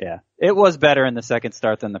Bumgarner's? Yeah. It was better in the second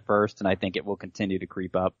start than the first, and I think it will continue to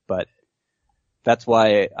creep up, but that's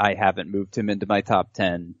why I haven't moved him into my top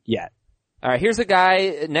 10 yet. All right, here's a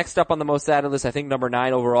guy next up on the most added list, I think number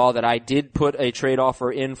 9 overall, that I did put a trade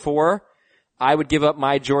offer in for. I would give up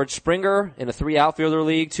my George Springer in a 3 outfielder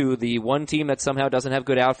league to the one team that somehow doesn't have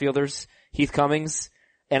good outfielders, Heath Cummings,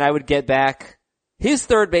 and I would get back his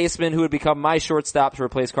third baseman who would become my shortstop to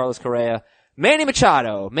replace Carlos Correa, Manny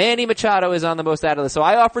Machado. Manny Machado is on the most added list. So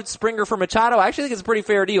I offered Springer for Machado. I actually think it's a pretty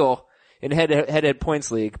fair deal in head-to-head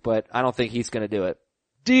points league, but I don't think he's going to do it.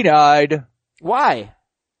 Denied. Why?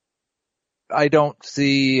 I don't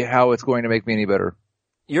see how it's going to make me any better.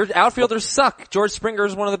 Your outfielders suck. George Springer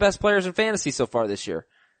is one of the best players in fantasy so far this year.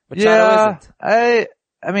 Machado isn't.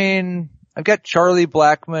 I mean, I've got Charlie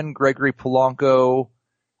Blackmon, Gregory Polanco,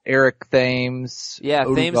 Eric Thames, Yeah,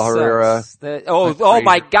 Odubel Thames Herrera. sucks. Oh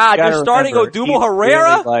my God, you're starting Odubel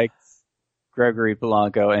Herrera? Really likes Gregory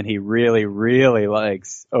Polanco, and he really, really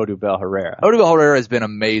likes Odubel Herrera. Odubel Herrera has been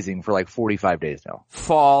amazing for like 45 days now.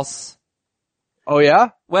 False. Oh yeah?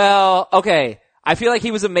 Well, okay. I feel like he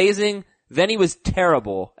was amazing, then he was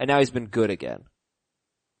terrible, and now he's been good again.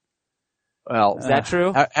 Well, is that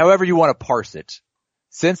true? However you want to parse it.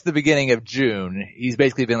 Since the beginning of June, he's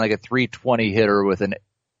basically been like a 320 hitter with an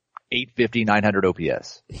 850, 900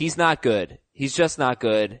 OPS. He's not good. He's just not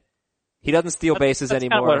good. He doesn't steal bases that's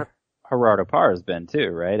anymore. Kind of what Gerardo Parra has been too,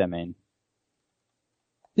 right? I mean,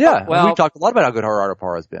 yeah. Well, we've talked a lot about how good Gerardo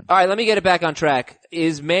Parra has been. All right, let me get it back on track.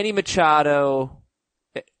 Is Manny Machado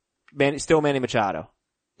still Manny Machado?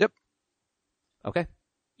 Yep. Okay.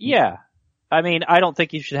 Yeah. I mean, I don't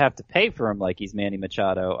think you should have to pay for him like he's Manny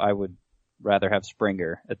Machado. I would rather have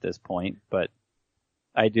Springer at this point, but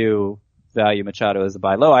I do value Machado as a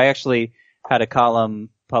buy low. I actually had a column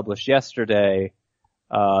published yesterday,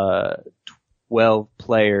 12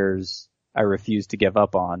 players I refuse to give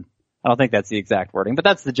up on. I don't think that's the exact wording, but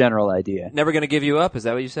that's the general idea. Never gonna give you up? Is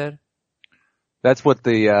that what you said? That's what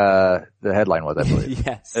the headline was, I believe.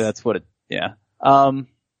 Yes. That's what yeah.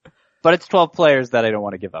 But it's 12 players that I don't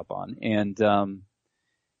want to give up on, and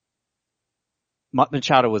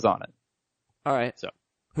Machado was on it. All right. So,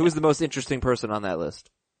 who was the most interesting person on that list?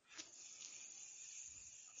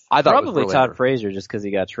 I thought probably it was Todd Frazier, just because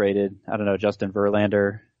he got traded. I don't know, Justin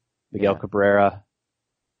Verlander, Miguel Cabrera.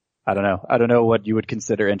 I don't know what you would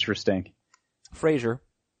consider interesting. Frazier.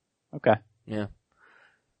 Okay. Yeah.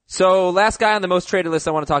 So last guy on the most traded list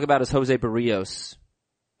I want to talk about is Jose Barrios.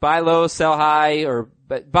 Buy low, sell high, or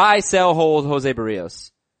buy, sell, hold Jose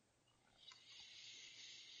Barrios.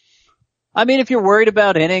 I mean, if you're worried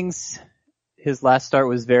about innings, his last start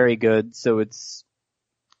was very good, so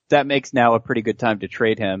that makes now a pretty good time to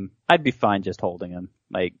trade him. I'd be fine just holding him.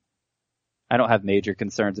 Like, I don't have major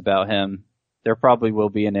concerns about him. There probably will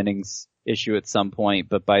be an innings issue at some point,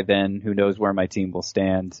 but by then, who knows where my team will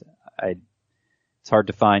stand. It's hard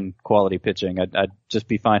to find quality pitching. I'd just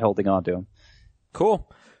be fine holding on to him.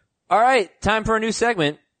 Cool. All right, time for a new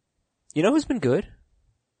segment. You know who's been good?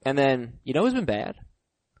 And then, you know who's been bad?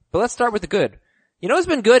 But let's start with the good. You know who's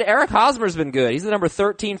been good? Eric Hosmer's been good. He's the number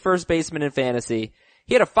 13 first baseman in fantasy.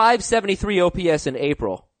 He had a 573 OPS in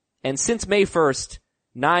April. And since May 1st,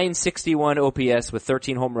 961 OPS with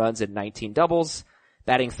 13 home runs and 19 doubles.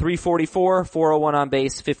 Batting 344, 401 on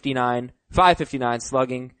base, 559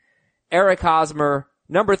 slugging. Eric Hosmer,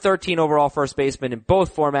 number 13 overall first baseman in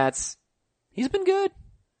both formats. He's been good.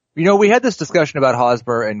 You know, we had this discussion about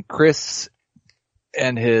Hosmer and Chris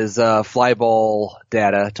and his fly ball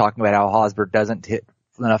data, talking about how Hosmer doesn't hit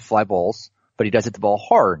enough fly balls, but he does hit the ball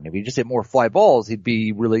hard. And if he just hit more fly balls, he'd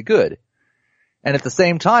be really good. And at the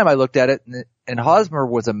same time, I looked at it, and Hosmer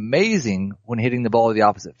was amazing when hitting the ball to the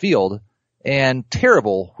opposite field and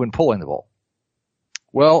terrible when pulling the ball.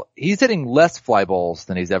 Well, he's hitting less fly balls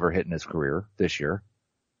than he's ever hit in his career this year,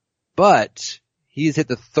 but he's hit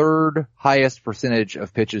the third highest percentage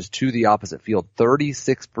of pitches to the opposite field,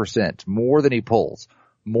 36%, more than he pulls,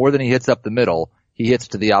 more than he hits up the middle, he hits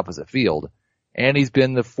to the opposite field, and he's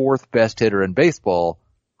been the fourth best hitter in baseball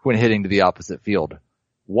when hitting to the opposite field.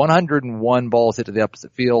 101 balls hit to the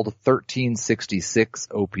opposite field, 1366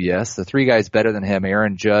 OPS. The three guys better than him,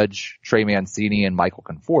 Aaron Judge, Trey Mancini, and Michael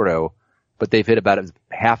Conforto, but they've hit about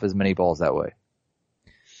half as many balls that way.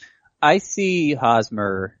 I see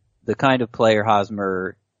Hosmer, the kind of player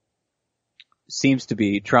Hosmer seems to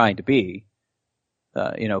be trying to be,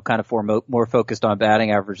 kind of more focused on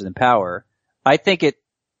batting average than power. I think it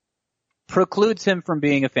precludes him from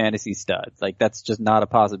being a fantasy stud. Like, that's just not a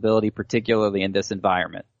possibility, particularly in this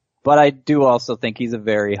environment. But I do also think he's a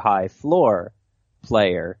very high floor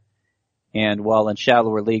player. And while in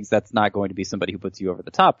shallower leagues, that's not going to be somebody who puts you over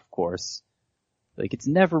the top, of course. Like, it's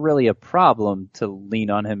never really a problem to lean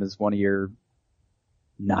on him as one of your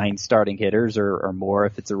 9 starting hitters or more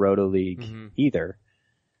if it's a roto league either.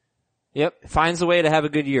 Yep. Finds a way to have a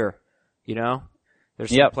good year. You know?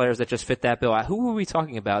 There's some players that just fit that bill. Who were we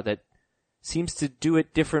talking about that seems to do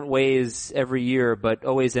it different ways every year, but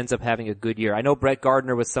always ends up having a good year? I know Brett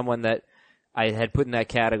Gardner was someone that I had put in that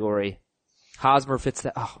category. Hosmer fits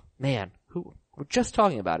that. Oh, man. We're just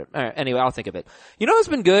talking about it. All right, anyway, I'll think of it. You know who's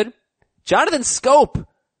been good? Jonathan Scope.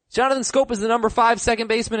 Jonathan Scope is the number 5 second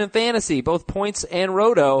baseman in fantasy, both points and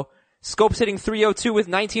roto. Scope's hitting .302 with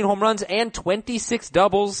 19 home runs and 26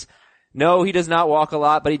 doubles. No, he does not walk a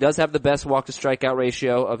lot, but he does have the best walk to strikeout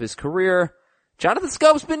ratio of his career. Jonathan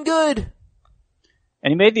Scope's been good.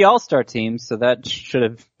 And he made the All-Star team, so that should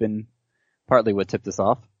have been partly what tipped us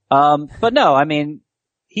off. But no, I mean,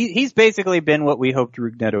 he's basically been what we hoped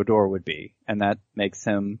Rougned Odor would be, and that makes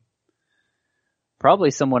him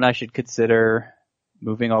probably someone I should consider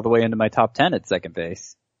moving all the way into my top 10 at second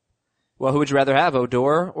base. Well, who would you rather have,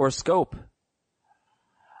 Odor or Scope?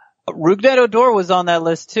 Rougned Odor was on that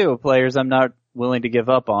list too, of players I'm not willing to give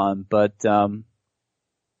up on, but I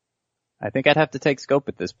think I'd have to take Scope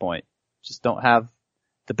at this point. Just don't have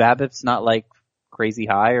the BABIP's not like crazy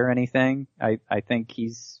high or anything. I think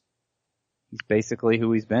he's basically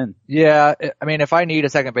who he's been. Yeah, I mean, if I need a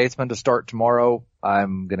second baseman to start tomorrow,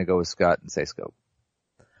 I'm gonna go with Scott and say Scope.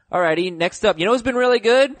 Alrighty, next up, you know who's been really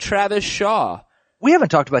good? Travis Shaw. We haven't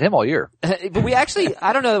talked about him all year. But we actually,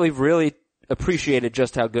 I don't know that we've really appreciated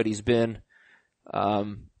just how good he's been.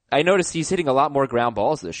 I noticed he's hitting a lot more ground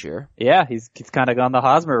balls this year. Yeah, he's kind of gone the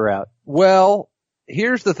Hosmer route. Well,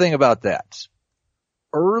 here's the thing about that.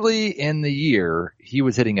 Early in the year, he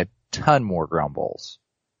was hitting a ton more ground balls.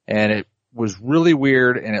 And it was really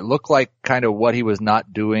weird, and it looked like kind of what he was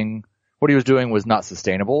doing was not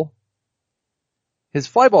sustainable. His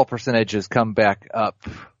fly ball percentage has come back up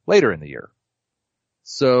later in the year.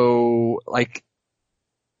 So, like,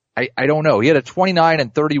 I don't know. He had a 29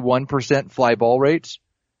 and 31% fly ball rate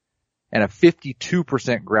and a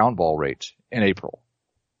 52% ground ball rate in April.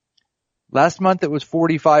 Last month it was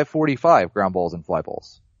 45-45 ground balls and fly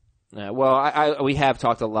balls. Yeah, well, we have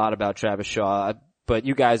talked a lot about Travis Shaw, but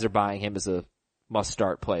you guys are buying him as a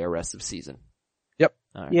must-start player rest of season. Yep.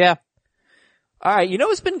 All right. Yeah. All right, you know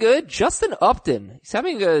what's been good? Justin Upton. He's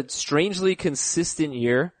having a strangely consistent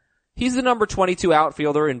year. He's the number 22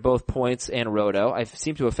 outfielder in both points and roto. I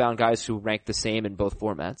seem to have found guys who rank the same in both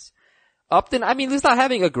formats. Upton, I mean, he's not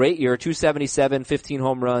having a great year. 277, 15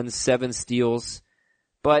 home runs, 7 steals.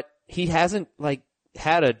 But he hasn't, like,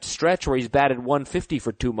 had a stretch where he's batted 150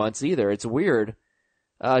 for 2 months either. It's weird.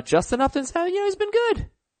 Justin Upton's, he's been good.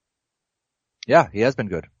 Yeah, he has been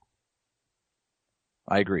good.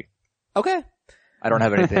 I agree. Okay. I don't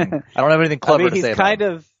have anything clever to say about him. He's kind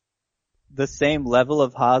of the same level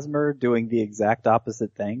of Hosmer doing the exact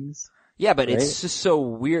opposite things. Yeah, but It's just so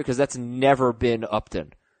weird because that's never been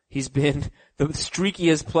Upton. He's been the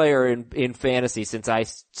streakiest player in fantasy since I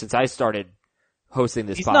started hosting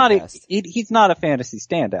this podcast. He's not a fantasy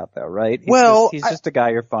standout though, right? He's just a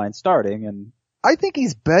guy you're fine starting, and I think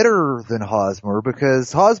he's better than Hosmer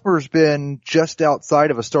because Hosmer's been just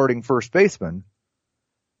outside of a starting first baseman.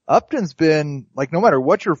 Upton's been, like, no matter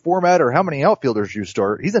what your format or how many outfielders you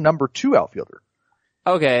start, he's a number 2 outfielder.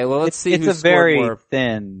 Okay, well, let's see. It's a very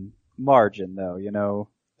thin margin,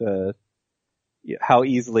 though. How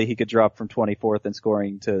easily he could drop from 24th in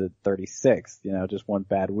scoring to 36th. Just one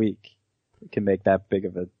bad week it can make that big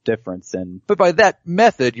of a difference. But by that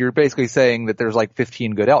method, you're basically saying that there's like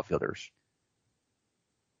 15 good outfielders.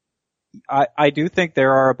 I do think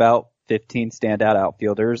there are about 15 standout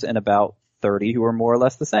outfielders and about 30 who are more or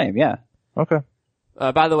less the same, yeah. Okay.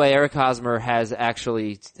 By the way, Eric Hosmer has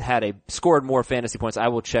actually scored more fantasy points, I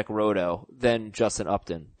will check roto, than Justin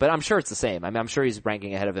Upton. But I'm sure it's the same. I mean, I'm sure he's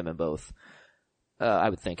ranking ahead of him in both. I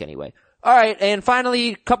would think anyway. Alright, and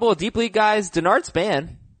finally, a couple of deep league guys. Denard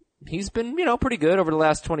Span. He's been, pretty good over the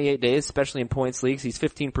last 28 days, especially in points leagues. He's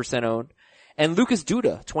 15% owned. And Lucas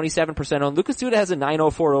Duda, 27% owned. Lucas Duda has a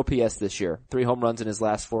 904 OPS this year. 3 home runs in his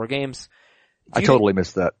last 4 games. I totally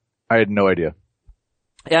missed that. I had no idea.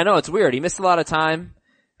 Yeah, I know, it's weird. He missed a lot of time.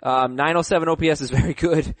 907 OPS is very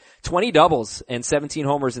good. 20 doubles and 17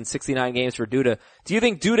 homers in 69 games for Duda. Do you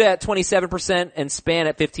think Duda at 27% and Span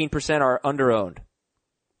at 15% are underowned?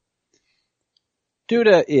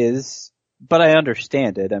 Duda is, but I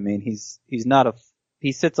understand it. I mean,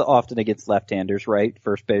 he sits often against left-handers, right?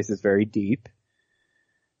 First base is very deep.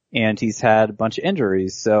 And he's had a bunch of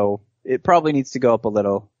injuries, so it probably needs to go up a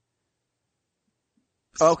little.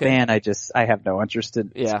 Okay. Span, I have no interest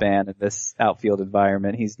in Yeah. Span in this outfield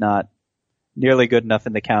environment. He's not nearly good enough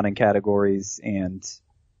in the counting categories, and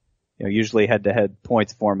usually head-to-head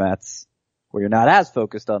points formats where you're not as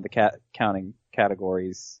focused on the counting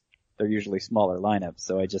categories. They're usually smaller lineups,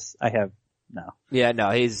 so I have no. Yeah, no,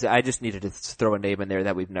 I just needed to throw a name in there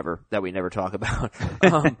that we never talk about.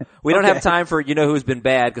 We don't Okay. have time for who's been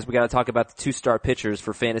bad because we got to talk about the 2-star pitchers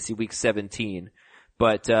for fantasy week 17.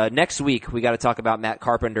 But next week we got to talk about Matt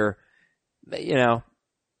Carpenter.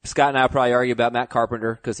 Scott and I will probably argue about Matt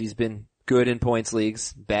Carpenter because he's been good in points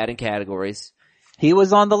leagues, bad in categories. He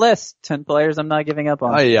was on the list. 10 players I'm not giving up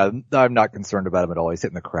on. I'm not concerned about him at all. He's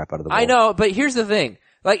hitting the crap out of the ball. I know, but here's the thing.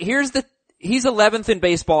 He's 11th in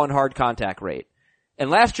baseball in hard contact rate. And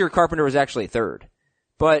last year Carpenter was actually 3rd.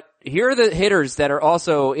 But here are the hitters that are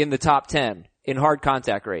also in the top 10 in hard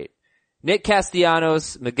contact rate. Nick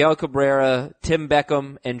Castellanos, Miguel Cabrera, Tim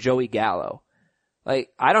Beckham, and Joey Gallo. I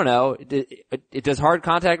don't know. Does hard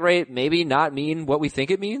contact rate maybe not mean what we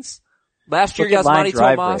think it means? Last year, Yasmani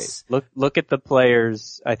Tomas. Look at the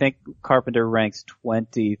players. I think Carpenter ranks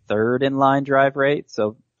 23rd in line drive rate,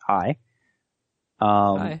 so high.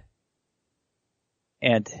 Hi.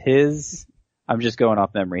 And I'm just going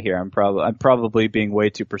off memory here. I'm probably being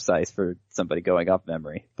way too precise for somebody going off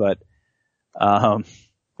memory, but, I'm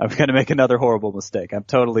gonna make another horrible mistake. I'm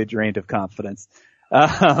totally drained of confidence.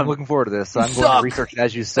 I'm looking forward to this. So I'm going to research it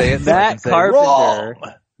as you say it.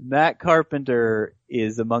 Matt Carpenter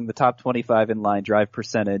is among the top 25 in line drive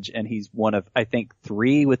percentage, and he's one of, I think,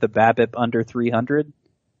 3 with a BABIP under 300.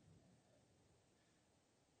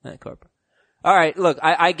 Matt Carpenter. All right, look,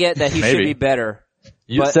 I get that he should be better.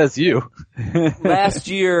 Says you. last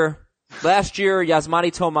year,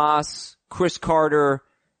 Yasmani Tomas, Chris Carter,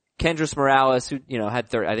 Kendrys Morales, who,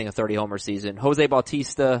 had I think a 30 homer season, Jose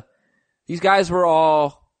Bautista, these guys were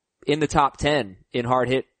all in the top 10 in hard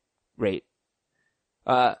hit rate.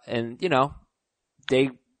 And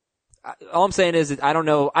all I'm saying is that I don't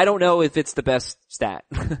know if it's the best stat.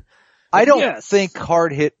 I don't think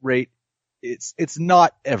hard hit rate, it's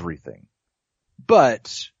not everything.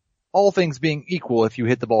 But all things being equal, if you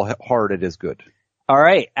hit the ball hard, it is good. All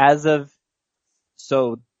right.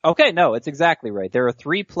 No, it's exactly right. There are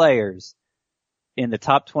 3 players in the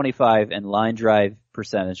top 25 in line drive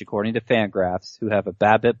percentage, according to Fangraphs, who have a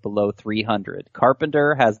BABIP below 300.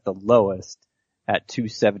 Carpenter has the lowest at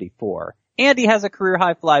 274. And he has a career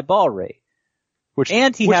high fly ball rate.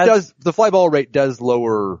 The fly ball rate does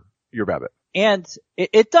lower your BABIP. And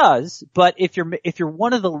it does, but if you're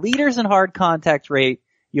one of the leaders in hard contact rate,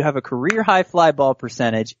 you have a career high fly ball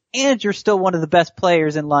percentage, and you're still one of the best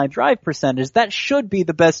players in line drive percentage, that should be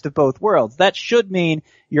the best of both worlds. That should mean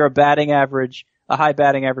you're a high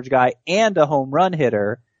batting average guy and a home run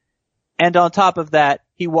hitter. And on top of that,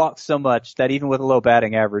 he walks so much that even with a low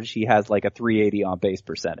batting average, he has like a 380 on base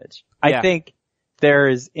percentage. Yeah. I think there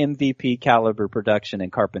is MVP caliber production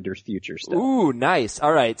in Carpenter's future still. Ooh, nice.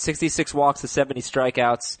 All right. 66 walks to 70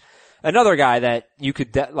 strikeouts. Another guy that you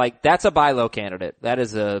could, that's a buy low candidate. That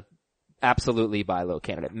is a absolutely buy low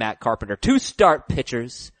candidate. Matt Carpenter. 2 start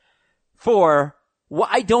pitchers for,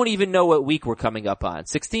 I don't even know what week we're coming up on.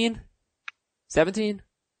 16? 17?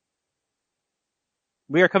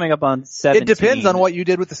 We are coming up on 17. It depends on what you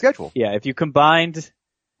did with the schedule. Yeah, if you combined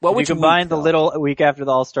the little week after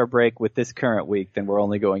the All-Star break with this current week, then we're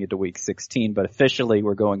only going into week 16, but officially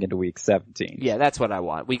we're going into week 17. Yeah, that's what I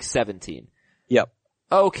want. Week 17. Yep.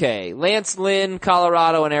 Okay. Lance Lynn,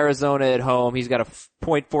 Colorado and Arizona at home. He's got a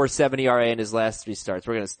 .470 ERA in his last 3 starts.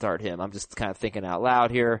 We're going to start him. I'm just kind of thinking out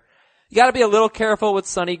loud here. You got to be a little careful with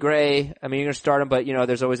Sonny Gray. I mean, you're going to start him, but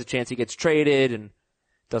there's always a chance he gets traded and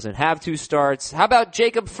doesn't have 2 starts. How about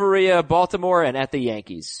Jacob Faria, Baltimore and at the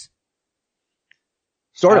Yankees?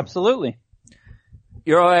 Start him. Absolutely.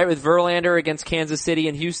 You're all right with Verlander against Kansas City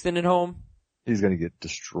and Houston at home? He's going to get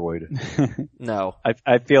destroyed. No.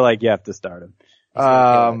 I feel like you have to start him.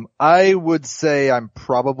 I would say I'm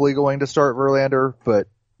probably going to start Verlander, but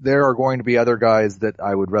there are going to be other guys that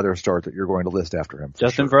I would rather start that you're going to list after him.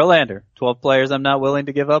 Justin Verlander. 12 players I'm not willing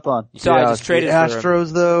to give up on. So I just traded the for him.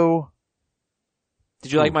 Astros though.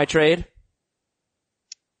 Did you like my trade?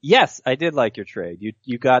 Yes, I did like your trade.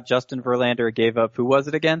 You got Justin Verlander, gave up, who was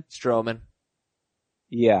it again? Stroman.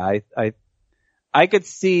 Yeah, I could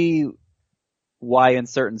see why in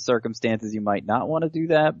certain circumstances you might not want to do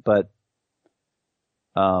that, but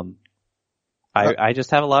I just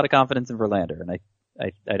have a lot of confidence in Verlander, and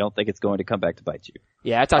I don't think it's going to come back to bite you.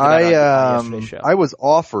 Yeah, I talked about it on yesterday's show. I was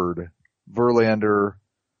offered Verlander,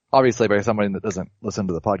 obviously by somebody that doesn't listen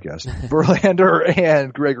to the podcast, Verlander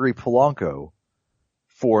and Gregory Polanco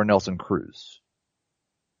for Nelson Cruz.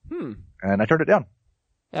 And I turned it down.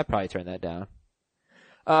 I'd probably turn that down.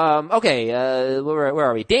 Okay, where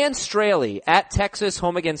are we? Dan Straley at Texas,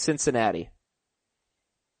 home against Cincinnati.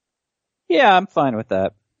 Yeah, I'm fine with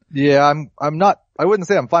that. Yeah, I'm not, I wouldn't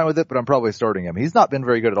say I'm fine with it, but I'm probably starting him. He's not been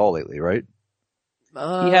very good at all lately, right? He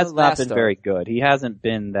has not been very good. He hasn't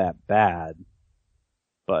been that bad.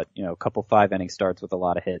 But, a couple 5-inning starts with a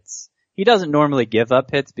lot of hits. He doesn't normally give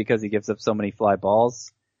up hits because he gives up so many fly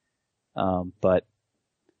balls. But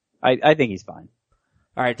I think he's fine.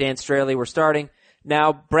 All right, Dan Straley, we're starting.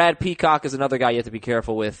 Now, Brad Peacock is another guy you have to be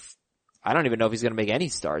careful with. I don't even know if he's going to make any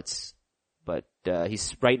starts. But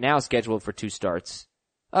he's right now scheduled for 2 starts.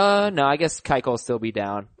 No, I guess Keuchel will still be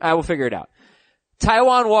down. I will figure it out.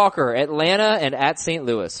 Taijuan Walker, Atlanta and at St.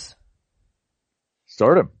 Louis.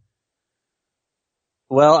 Start him.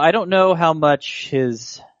 Well, I don't know how much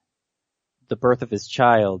the birth of his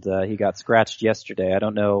child, he got scratched yesterday. I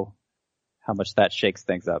don't know how much that shakes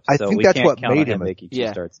things up. I So think we that's can't what count made on him making 2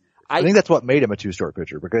 yeah. starts. I think that's what made him a 2-start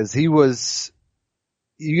pitcher because you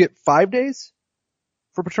get 5 days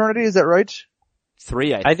for paternity, is that right?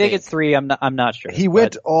 3, I think it's 3. I'm not sure. He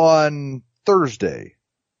went on Thursday.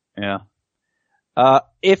 Yeah.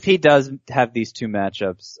 If he does have these 2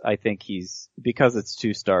 matchups, I think because it's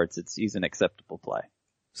 2 starts, he's an acceptable play.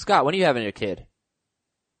 Scott, when are you having your kid?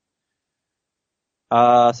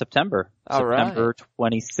 September. All right. September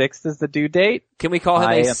 26th is the due date. Can we call him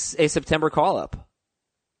a September call-up?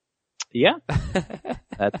 Yeah.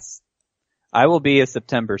 I will be a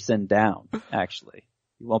September send down, actually.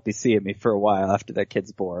 You won't be seeing me for a while after that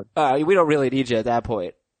kid's born. We don't really need you at that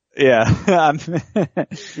point. Yeah. I'm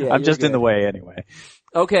you're just good. in the way anyway.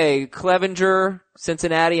 Okay, Clevenger,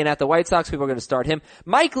 Cincinnati, and at the White Sox, people are going to start him.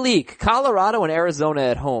 Mike Leake, Colorado and Arizona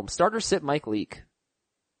at home. Start or sit Mike Leake?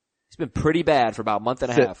 He's been pretty bad for about a month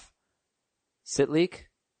and a half. Sit Leake?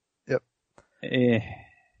 Yep.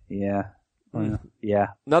 Yeah. Yeah.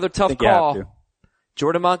 Another tough call.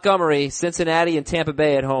 Jordan Montgomery, Cincinnati and Tampa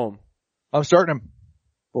Bay at home. I'm starting him.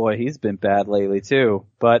 Boy, he's been bad lately too,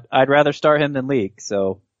 but I'd rather start him than Leake,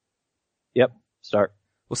 so yep, start.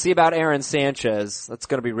 We'll see about Aaron Sanchez. That's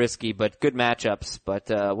going to be risky, but good matchups. But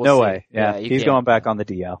we'll no see. way. Yeah, he's going back on the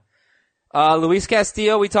DL. Luis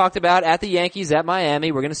Castillo, we talked about at the Yankees at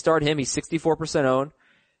Miami. We're going to start him. He's 64% owned.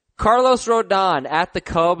 Carlos Rodon at the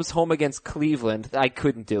Cubs, home against Cleveland. I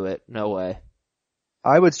couldn't do it. No way.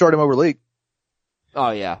 I would start him over Leake.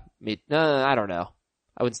 Oh yeah. I don't know.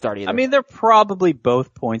 I wouldn't start either. I mean, they're probably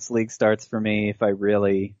both points league starts for me if I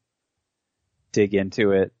really dig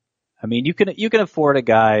into it. I mean, you can afford a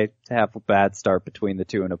guy to have a bad start between the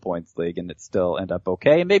 2 in a points league and it still end up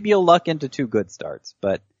okay. And maybe you'll luck into 2 good starts,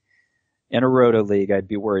 but in a Roto league, I'd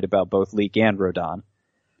be worried about both Leake and Rodon.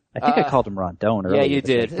 I think I called him Rondon earlier. Yeah, you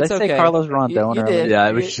did. Did I say Carlos Rondon you earlier? did. Yeah,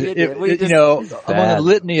 among the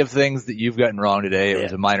litany of things that you've gotten wrong today, it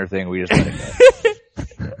was a minor thing. We just let it go.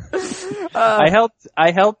 I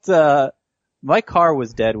helped, my car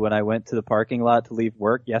was dead when I went to the parking lot to leave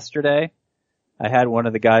work yesterday. I had one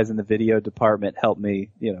of the guys in the video department help me,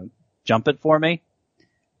 jump it for me.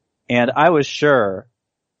 And I was sure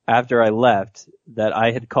after I left that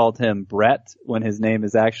I had called him Brett when his name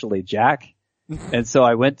is actually Jack. And so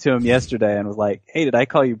I went to him yesterday and was like, hey, did I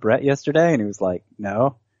call you Brett yesterday? And he was like,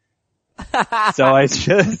 no. So I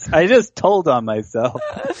just told on myself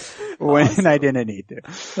when I didn't need to.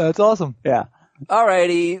 That's awesome. Yeah.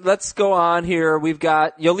 Alrighty, let's go on here. We've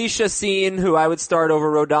got Yolisha Seen, who I would start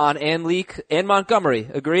over Rodon and Leake and Montgomery.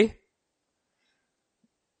 Agree?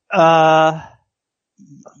 What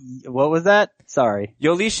was that? Sorry.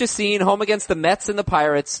 Yolisha Seen, home against the Mets and the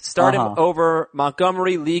Pirates. Start him over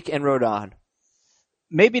Montgomery, Leake, and Rodon.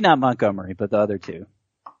 Maybe not Montgomery, but the other 2.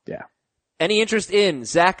 Yeah. Any interest in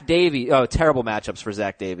Zach Davies? Oh, terrible matchups for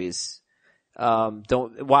Zach Davies.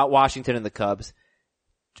 Washington and the Cubs.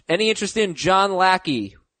 Any interest in John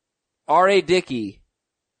Lackey, R.A. Dickey,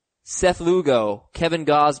 Seth Lugo, Kevin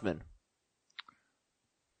Gausman?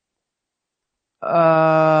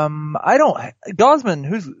 I don't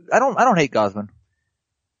hate Gausman.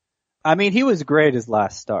 I mean, he was great his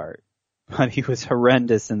last start, but he was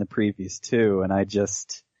horrendous in the previous 2, and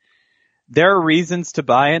there are reasons to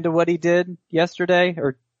buy into what he did yesterday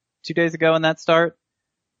or 2 days ago in that start.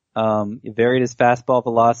 He varied his fastball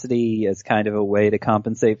velocity as kind of a way to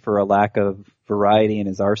compensate for a lack of variety in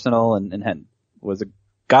his arsenal and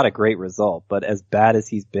got a great result. But as bad as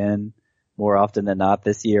he's been more often than not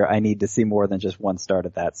this year, I need to see more than just one start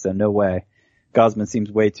at that. So no way. Gausman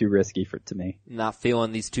seems way too risky to me. Not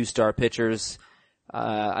feeling these 2-star pitchers.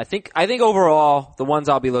 I think overall the ones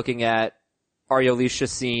I'll be looking at are Yolisha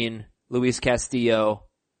Seen, Luis Castillo.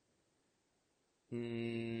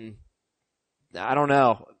 I don't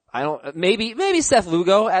know. maybe Seth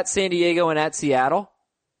Lugo at San Diego and at Seattle.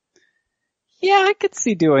 Yeah, I could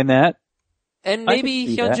see doing that. And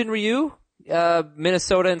maybe Hyunjin Ryu,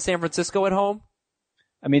 Minnesota and San Francisco at home.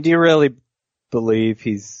 I mean, do you really believe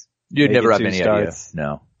he's You'd never have two any starts? idea.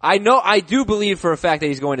 No. I do believe for a fact that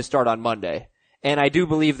he's going to start on Monday. And I do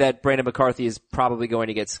believe that Brandon McCarthy is probably going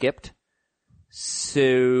to get skipped.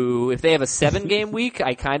 So if they have a 7-game week,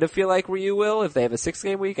 I kind of feel like Ryu will. If they have a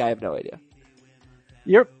 6-game week, I have no idea.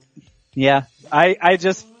 Yeah.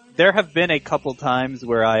 There have been a couple times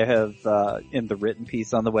where I have, in the written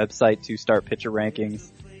piece on the website, 2-start pitcher rankings,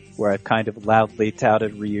 where I've kind of loudly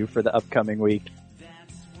touted Ryu for the upcoming week.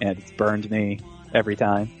 And it's burned me every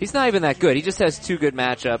time. He's not even that good. He just has 2 good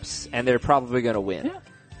matchups, and they're probably going to win. Yeah.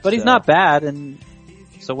 But he's not bad, and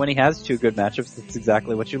so when he has 2 good matchups, that's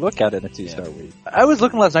exactly what you look at in a 2-start week. I was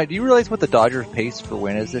looking last night. Do you realize what the Dodgers' pace for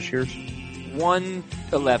win is this year?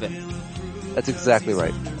 111. That's exactly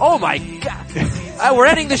right. Oh my God. We're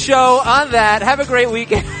ending the show on that. Have a great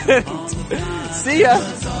weekend. See ya.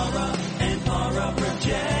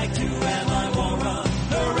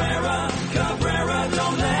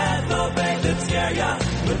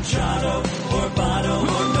 Machado.